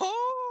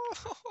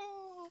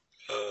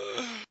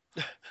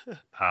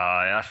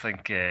 I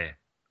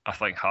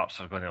think Hearts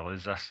are going to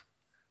lose this,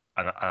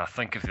 and I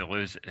think if they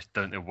lose, it's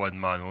down to one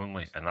man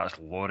only, and that's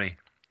Laurie,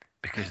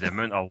 because the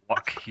amount of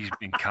luck he's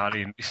been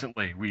carrying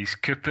recently with his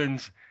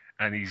coupons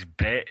and his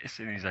bets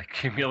and his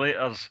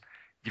accumulators.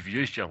 You've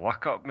used your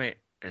luck up, mate.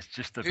 It's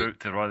just about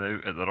to run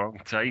out at the wrong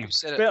time.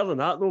 It's better than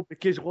that, though,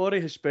 because Laurie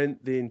has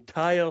spent the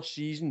entire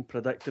season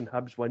predicting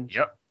Hibs wins.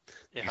 Yep,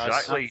 It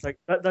exactly.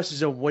 This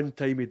is a one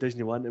time he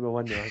doesn't want to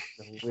win.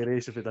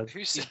 Hilarious if he did.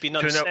 He's been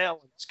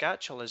unsettled in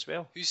Scatchel as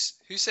well.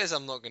 Who says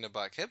I'm not going to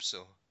back Hibs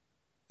though?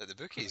 At the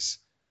bookies.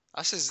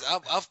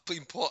 I've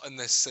been plotting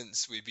this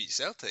since we beat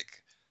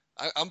Celtic.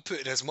 I'm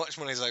putting as much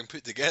money as I can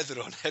put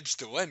together on Hibs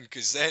to win,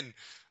 because then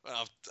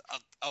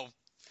I'll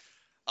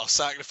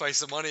sacrifice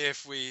the money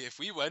if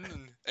we win,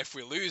 and if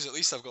we lose, at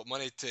least I've got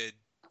money to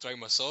drown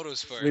my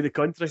sorrows for Flee the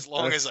country. as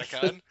long as I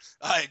can.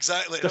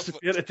 Exactly.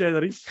 Disappear to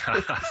Tenerife.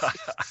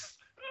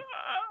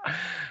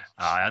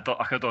 I don't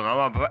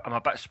know. I'm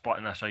a bit split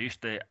in this. I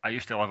used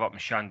to live up in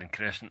Shandon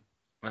Crescent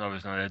when I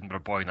was an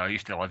Edinburgh boy, and I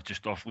used to live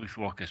just off Leith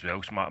Walk as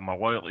well. So my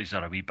loyalties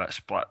are a wee bit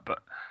split.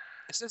 But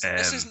this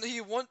isn't who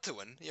you want to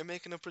win. You're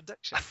making a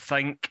prediction. I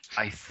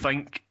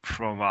think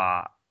from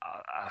a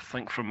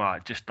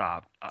just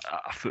a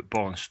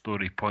footballing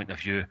story point of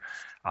view,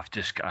 I've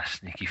just got a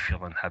sneaky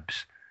feeling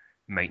Hibs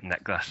might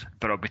nick this,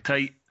 but it'll be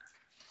tight.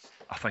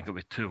 I think it'll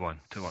be 2-1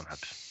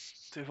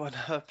 Hibs. 2-1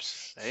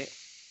 Hibs, right?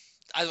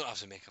 I don't have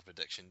to make a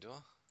prediction, do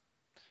I?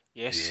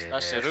 Yes,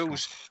 that's the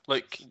rules.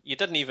 Look, you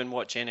didn't even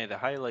watch any of the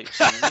highlights,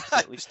 so you can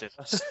at least do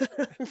this.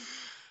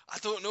 I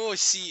don't know.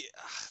 See,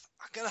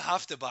 I'm gonna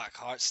have to back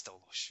Hearts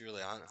still,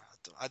 surely.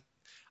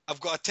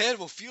 I've got a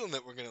terrible feeling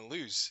that we're gonna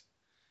lose,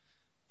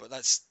 but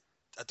I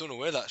don't know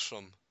where that's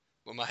from.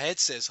 Well, my head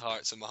says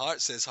Hearts and my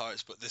heart says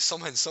Hearts, but there's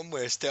someone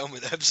somewhere is telling me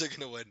the Hibs are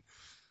going to win.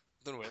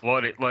 I don't know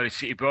where. Laurie,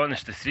 see, to be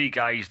honest, the three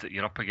guys that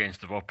you're up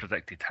against have all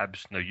predicted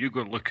Hibs. Now, you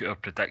go and look at our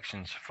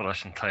predictions for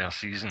this entire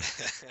season.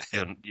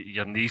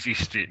 You're in the easy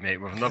street, mate.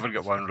 We've never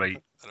got one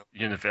right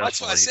universally.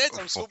 That's what I said.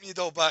 I was hoping you'd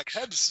all back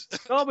Hibs.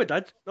 No, we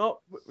did. No,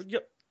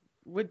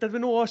 did we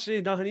not all say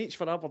nothing each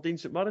for Aberdeen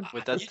St Mirren?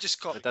 We did. You just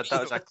got We did.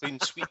 That was a clean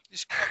sweep. You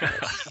just got me.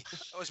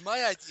 That was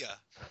my idea.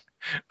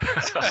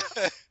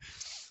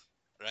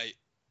 Right.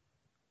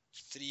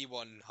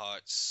 3-1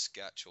 Hearts,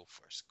 Scatchel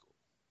first goal.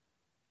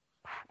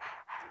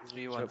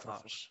 3-1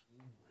 Hearts.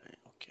 Right,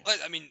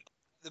 okay. I mean,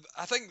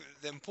 I think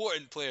the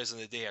important players in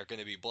the day are going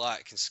to be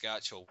Black and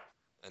Scatchel,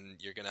 and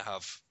you're going to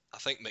have, I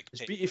think,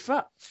 Is McPake. Beattie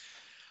fit?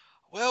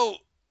 Well,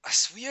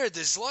 it's weird.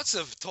 There's lots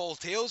of tall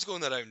tales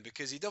going around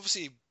because he'd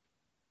obviously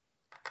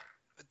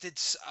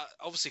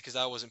because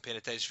I wasn't paying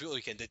attention for the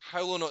weekend. Did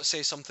Paulo not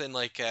say something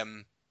like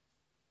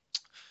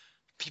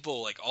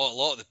people like a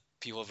lot of the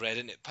people have read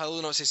in it?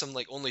 Paulo not say something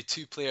like only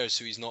 2 players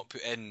who he's not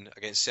put in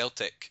against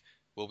Celtic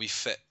will be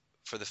fit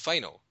for the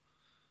final.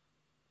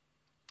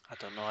 I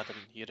don't know. I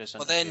didn't hear his.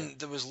 But then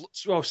there was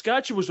Well,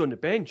 Scatchel was on the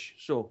bench,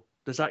 so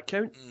does that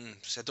count?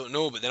 I don't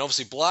know. But then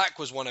obviously Black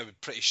was one I was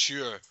pretty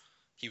sure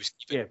he was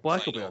keeping. Yeah,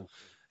 Black will be on.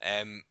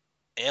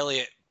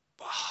 Elliot.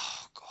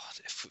 Oh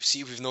God!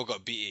 See if we've not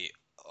got Beattie.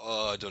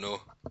 Oh, I don't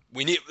know.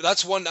 We need.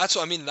 That's one. That's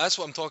what I mean. That's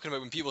what I'm talking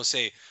about when people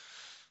say,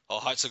 "Oh,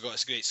 Hearts have got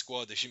this great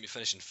squad. They shouldn't be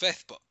finishing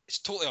 5th." But it's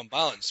totally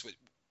unbalanced.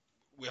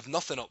 We have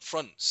nothing up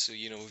front, so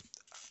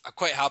I'm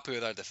quite happy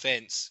with our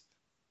defence,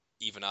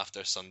 even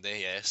after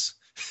Sunday. Yes.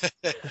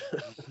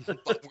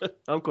 But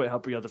I'm quite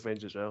happy with your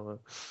defence as well.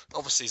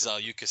 obviously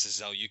Zalewkis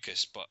is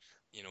Zalewkis, but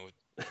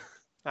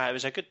It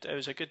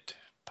was a good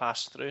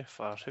pass through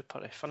for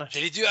Hooper to finish.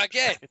 did he do it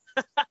again?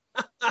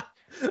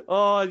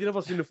 Oh, have you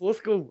never seen the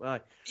 4th goal? Aye.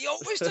 He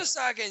always does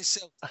that against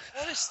Celtic.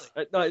 Honestly.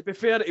 No, to be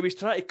fair, he was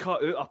trying to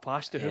cut out a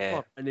pass to Yeah.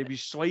 Hooper, and he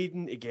was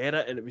sliding to get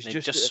it, and it was They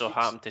just so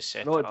happened to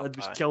set No, it it up.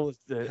 was aye. killed.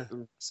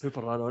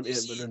 Hooper ran onto You it,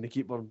 see- but then the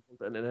keeper pulled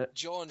it into net.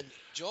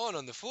 John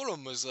on the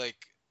forum was like,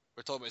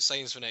 we're talking about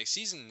signs for next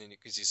season,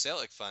 because he's a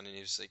Celtic fan, and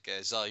he was like,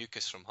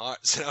 Zalewkis from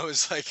Hearts, and I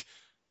was like,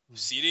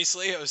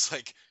 seriously? I was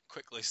like,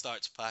 quickly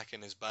starts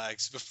packing his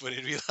bags before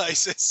he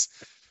realises.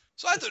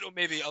 So I don't know,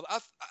 maybe,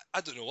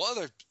 I don't know what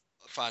other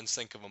fans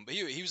think of him, but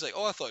he was like,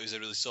 oh, I thought he was a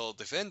really solid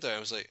defender. I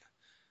was like,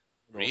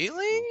 No,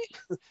 really?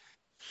 No,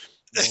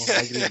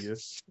 I agree with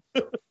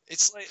you.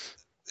 It's like,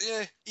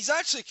 yeah, he's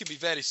actually can be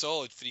very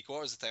solid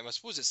 3/4 of the time. I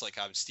suppose it's like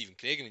having Stephen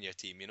Craigan in your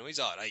team, he's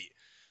alright,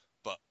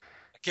 but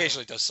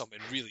occasionally does something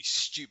really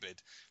stupid.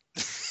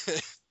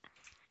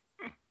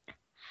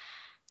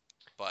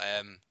 But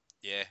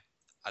yeah,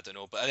 I don't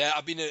know. But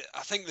I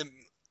think the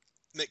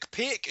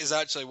McPake is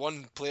actually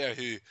one player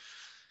who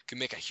can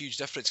make a huge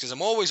difference, because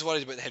I'm always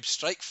worried about the Hibs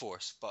strike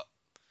force, but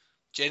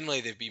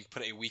generally they've been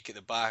pretty weak at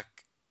the back.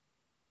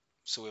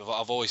 So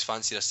I've always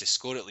fancied us to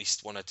score at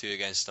least 1 or 2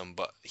 against them,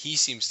 but he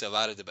seems to have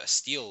added a bit of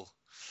steel,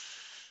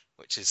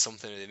 which is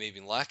something that they may have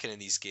been lacking in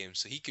these games,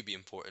 so he could be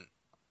important.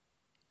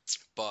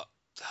 But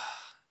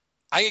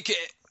I think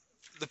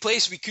the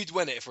place we could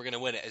win it, if we're going to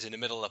win it, is in the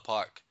middle of the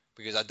park,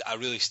 because I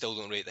really still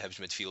don't rate the Hibs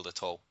midfield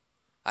at all.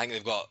 I think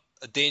they've got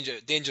a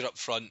danger up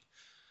front.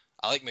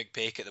 I like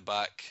McPake at the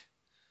back,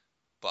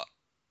 but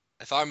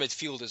if our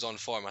midfield is on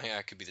form, I think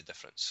that could be the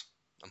difference.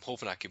 I'm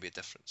hoping that could be a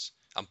difference.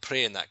 I'm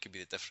praying that could be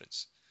the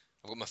difference.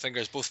 I've got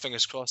both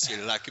fingers crossed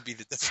here, that could be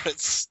the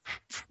difference.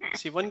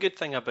 See, one good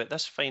thing about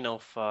this final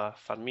for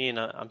me, and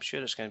I'm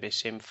sure it's going to be the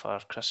same for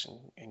Chris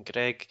and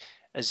Greg,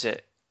 is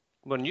that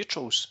we're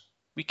neutrals.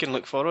 We can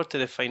look forward to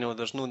the final.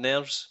 There's no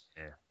nerves.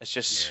 Yeah. It's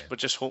just Yeah. we're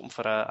just hoping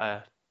for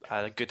a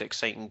good,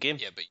 exciting game.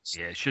 Yeah, but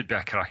Yeah, it should be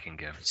a cracking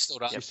game. it's still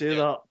right. You say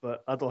that,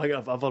 but I don't think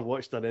I've ever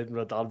watched an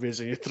Edinburgh derby as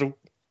a neutral.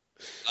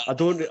 I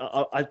don't.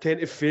 I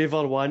tend to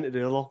favour one to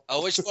the other.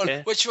 Oh, which one?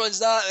 Yeah. Which one's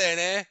that then,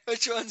 eh?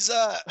 Which one's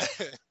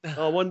that?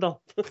 I wonder.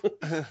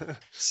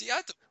 See, I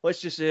don't. Let's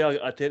just say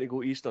I tend to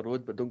go Easter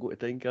Road, but don't go to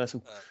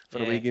Tynecastle for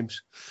Yeah. away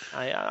games.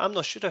 I'm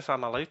not sure if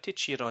I'm allowed to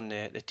cheer on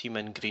the team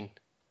in green.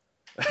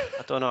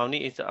 I don't know. I'll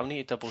need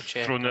to double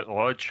check. Thrown at the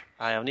lodge.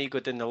 I'll need to go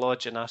down the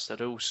lodge and ask the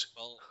rules.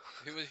 Well,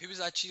 who was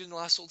that cheering the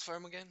last Old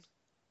Firm again?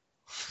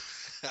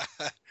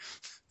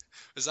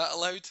 Was that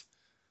allowed?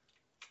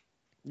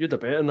 You'd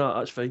have better than that.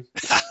 That's fine.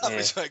 That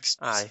was Yeah. like,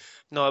 Aye.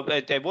 No,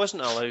 it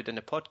wasn't allowed in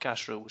the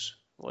podcast rules.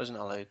 It wasn't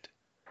allowed.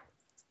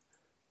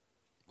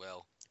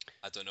 well,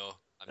 I don't know.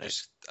 I'm Right.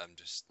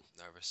 just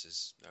nervous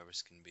as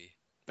nervous can be.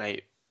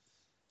 Right.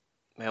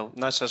 Well,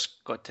 that's us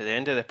got to the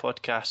end of the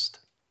podcast.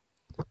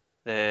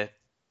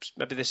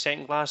 Maybe the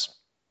second last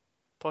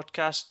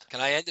podcast.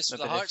 Can I end this with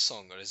a Maybe heart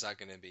song, or is that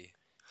going to be?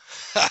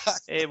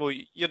 Well,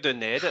 you're doing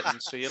the editing,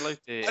 so you're allowed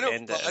to I know,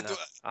 end but it I in don't-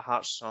 a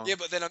heart song. Yeah,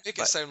 but then I make it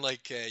But- sound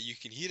like you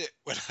can hear it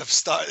when I've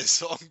started the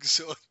song,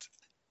 so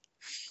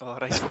All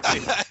right. Okay.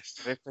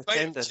 We I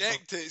pretended.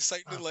 checked it. It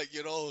sounded like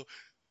you're all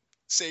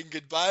saying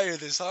goodbye with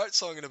this heart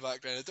song in the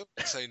background. I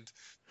don't sound.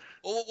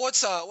 Well,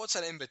 what's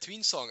an in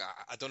between song?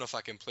 I don't know if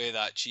I can play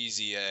that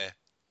cheesy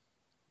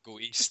Go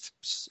east.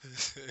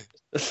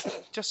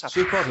 Just a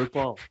Super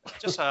Hooper.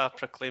 just a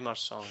Proclaimer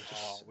song.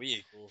 Oh, where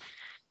you go.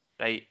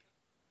 Right.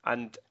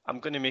 And I'm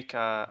going to make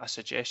a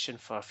suggestion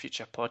for a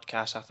future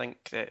podcast. I think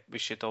that we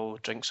should all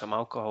drink some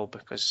alcohol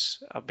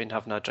because I've been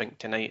having a drink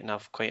tonight and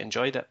I've quite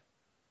enjoyed it.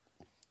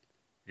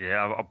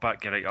 Yeah, I'll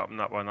back you right up on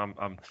that one.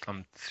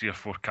 I'm 3 or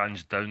 4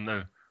 cans down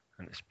now,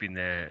 and it's been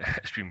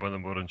one of the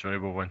more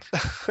enjoyable ones.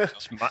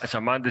 It's a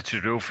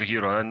mandatory rule for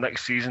here on in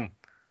next season.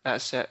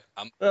 That's it.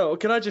 Well,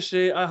 can I just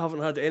say I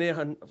haven't had any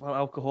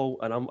alcohol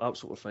and I'm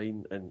absolutely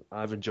fine and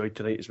I've enjoyed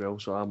tonight as well.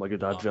 So I'm a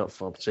good advert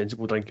for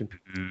sensible drinking.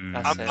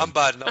 That's it. I'm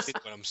bad enough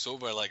when I'm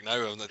sober. Like now,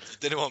 you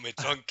didn't want me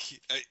drunk.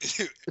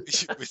 It's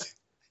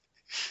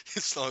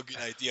not a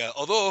good idea.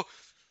 Although,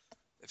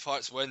 if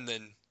Hearts win,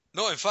 then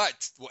no. In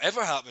fact,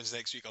 whatever happens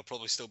next week, I'll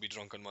probably still be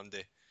drunk on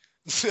Monday.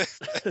 Yeah.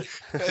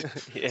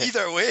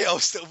 Either way, I'll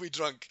still be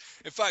drunk.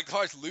 In fact, if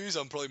Hearts lose,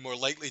 I'm probably more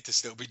likely to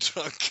still be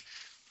drunk.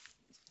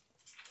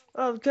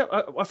 If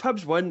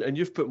Hibs win and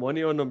you've put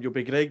money on them, you'll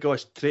be Greg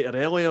Goss Traitor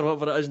Ellie or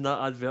whatever it is in that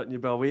advert and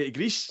you'll be away to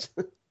Greece.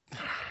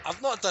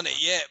 I've not done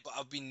it yet, but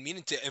I've been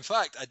meaning to. In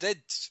fact, I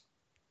did.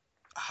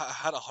 I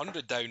had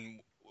 100 down.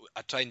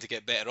 Trying to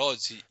get better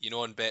odds. You know,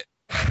 on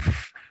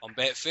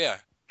Betfair.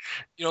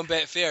 You know, on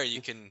Betfair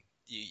you can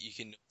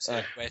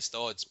request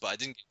odds, but I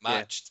didn't get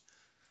matched.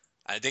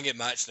 Yeah. I didn't get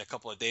matched in a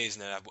couple of days,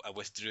 and then I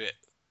withdrew it.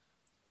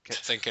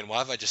 Kept thinking, why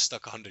have I just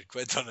stuck 100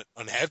 quid on it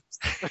on Hibs?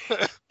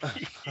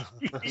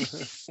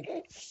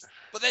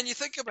 But then you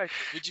think about it,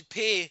 would you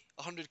pay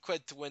 100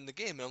 quid to win the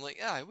game? And I'm like,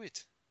 yeah, I would.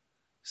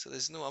 So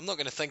I'm not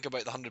going to think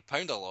about the £100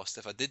 I lost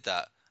if I did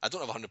that. I don't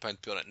have £100 to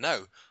put on it now,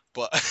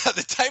 but at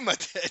the time I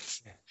did.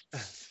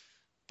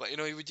 But you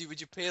know, would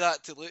you pay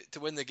that to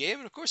win the game?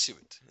 And of course you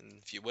would. And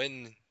if you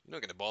win, you're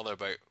not going to bother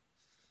about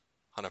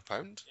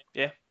 £100.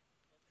 Yeah,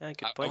 good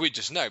point. I would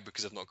just now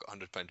because I've not got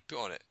 £100 to put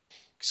on it.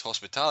 Because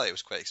hospitality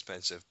was quite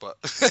expensive, but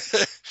I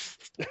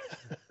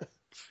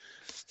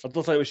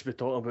don't think we should be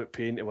talking about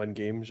paying to win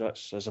games.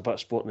 That's a bit of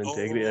sporting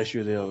integrity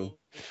issue there.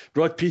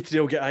 Rod Petrie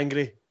will get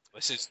angry.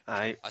 It's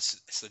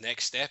the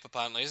next step,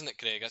 apparently, isn't it,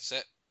 Craig? That's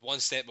it.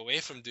 One step away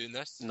from doing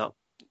this. No,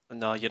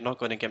 you're not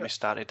going to get me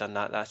started on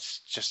that. That's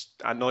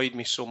just annoyed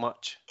me so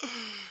much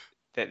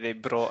that they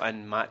brought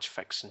in match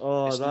fixing.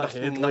 Oh, it's that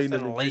headline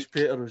in the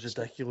newspaper was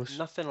ridiculous.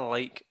 Nothing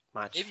like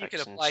match Maybe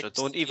fixing, so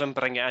don't even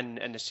bring it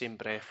in the same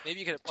breath.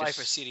 Maybe you could apply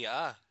for Serie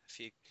A if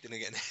you didn't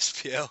get an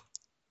SPL.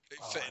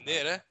 Fit in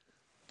there, eh?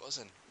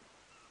 Buzzing.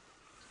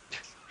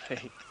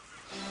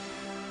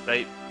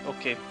 Right,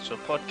 okay, so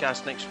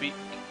podcast next week,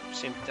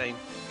 same time.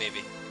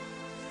 Maybe.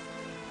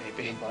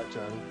 Back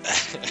channel.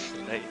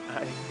 Right,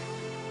 aye.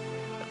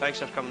 Thanks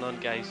for coming on,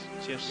 guys.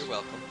 Cheers. You're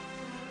welcome.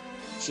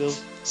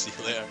 Cheers. See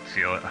you later. See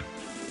you later.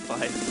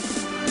 Bye.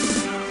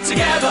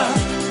 Together,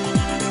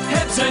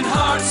 Hibs and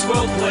Hearts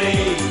will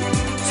play.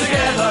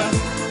 Together,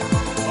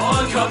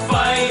 on Cup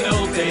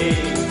Final Day.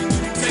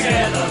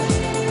 Together,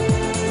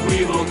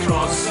 we will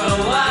cross the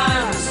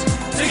lands.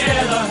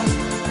 Together,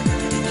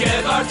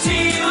 give our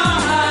team a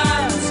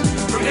hand.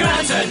 From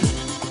Granton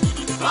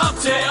up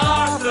to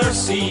Arthur's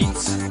Seat.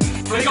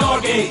 From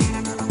Gorgie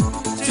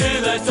to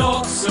the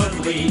docks of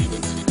Leith.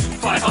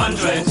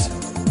 500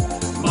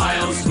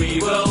 miles we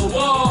will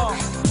walk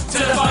to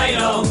the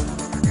final.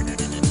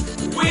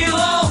 We'll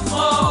all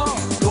flock.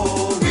 Go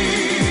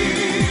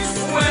Weeds,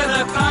 where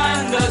the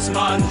pandas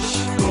munch.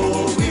 Go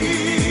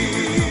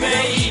Weeds,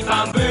 they eat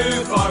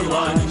bamboo for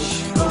lunch.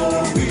 Go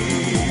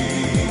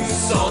Weeds,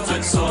 salt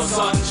and sauce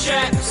on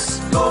chips.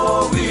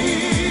 Go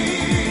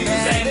Weeds,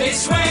 then they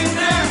swing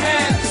their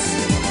hips.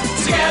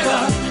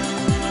 Together,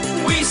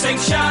 we sing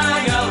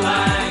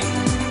Shang-a-Lang.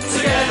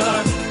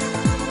 Together,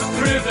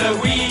 prove the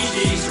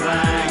Wheaties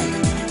rang.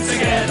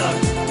 Together,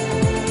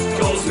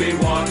 goals we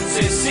want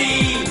to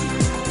see.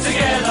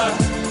 Together,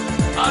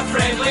 a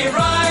friendly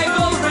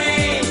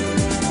rivalry.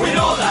 We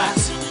know that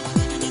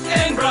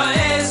Edinburgh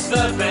is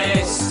the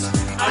best,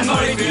 and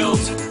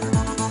Murrayfield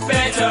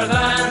better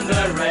than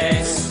the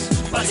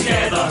rest. But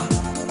together,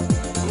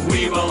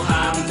 we will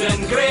hand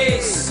in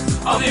grace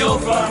of the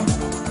Old Firm.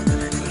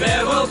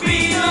 There will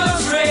be no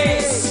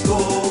trace.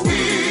 Go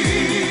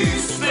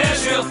Weeds,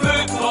 there's real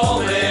football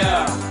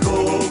there.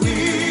 Go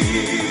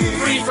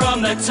Weeds, free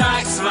from the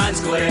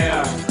taxman's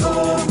glare.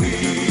 Go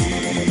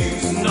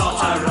Weeds, not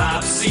a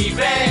Rapsy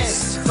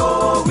vest.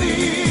 Go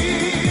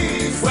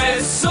Weeds,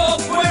 with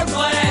soap we're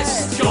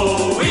blessed.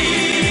 Go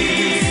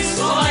Weeds,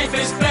 life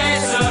is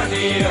better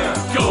here.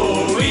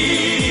 Go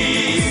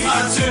Weeds,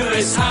 our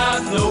tourists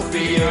have no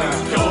fear.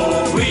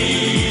 Go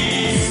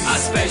Weeds, a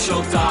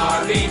special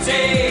Derby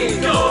day.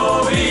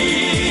 Go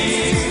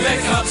Weeds, the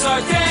Cup's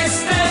our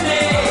destiny.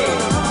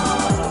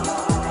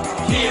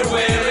 Here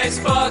where it's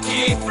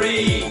Bucky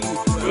free,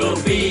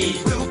 we'll be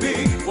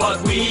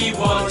what we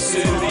want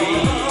to be.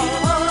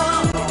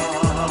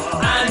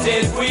 And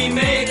if we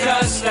make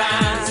a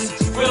stand,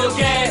 we'll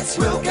get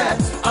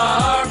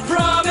our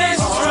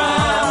promised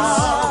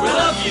trans. We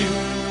love you,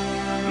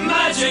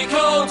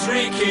 Magical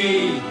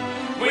Tricky.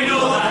 We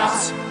know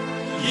that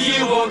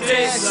you won't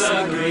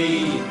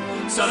disagree.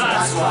 So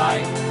that's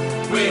why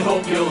We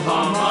hope you'll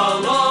hum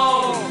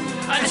along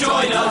and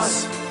join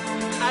us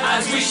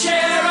as we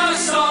share our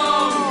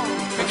song.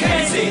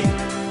 Mackenzie,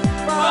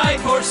 by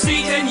Port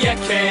Street and you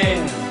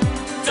ken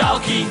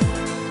Dalkey,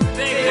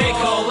 they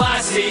call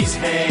Lassie's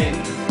Hen.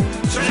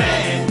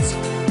 Trent,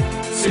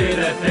 to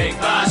the Big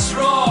Bass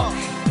Rock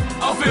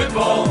of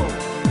football,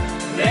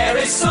 there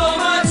is so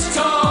much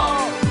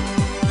talk.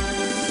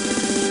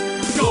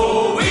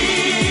 Go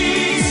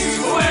East,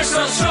 where's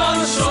the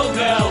strong show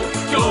bell?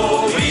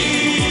 Go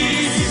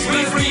East,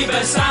 with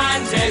Rebus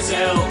and his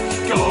ilk.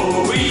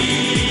 Go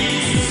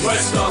East, where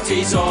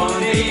Scotty's on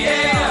the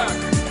air.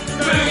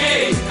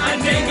 Boogie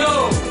and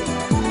Dingo,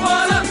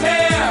 what a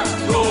pair.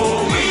 Go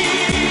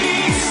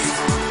East,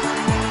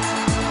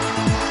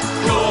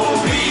 go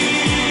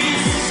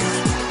East,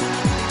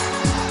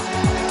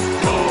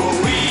 go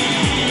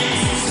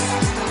East,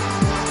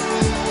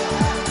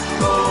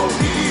 go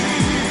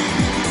East.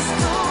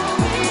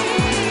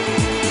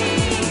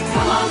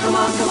 Come on, come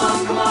on, come on,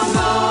 come on,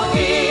 go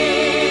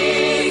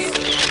East.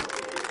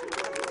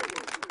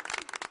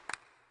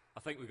 I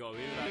think we got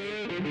away with that.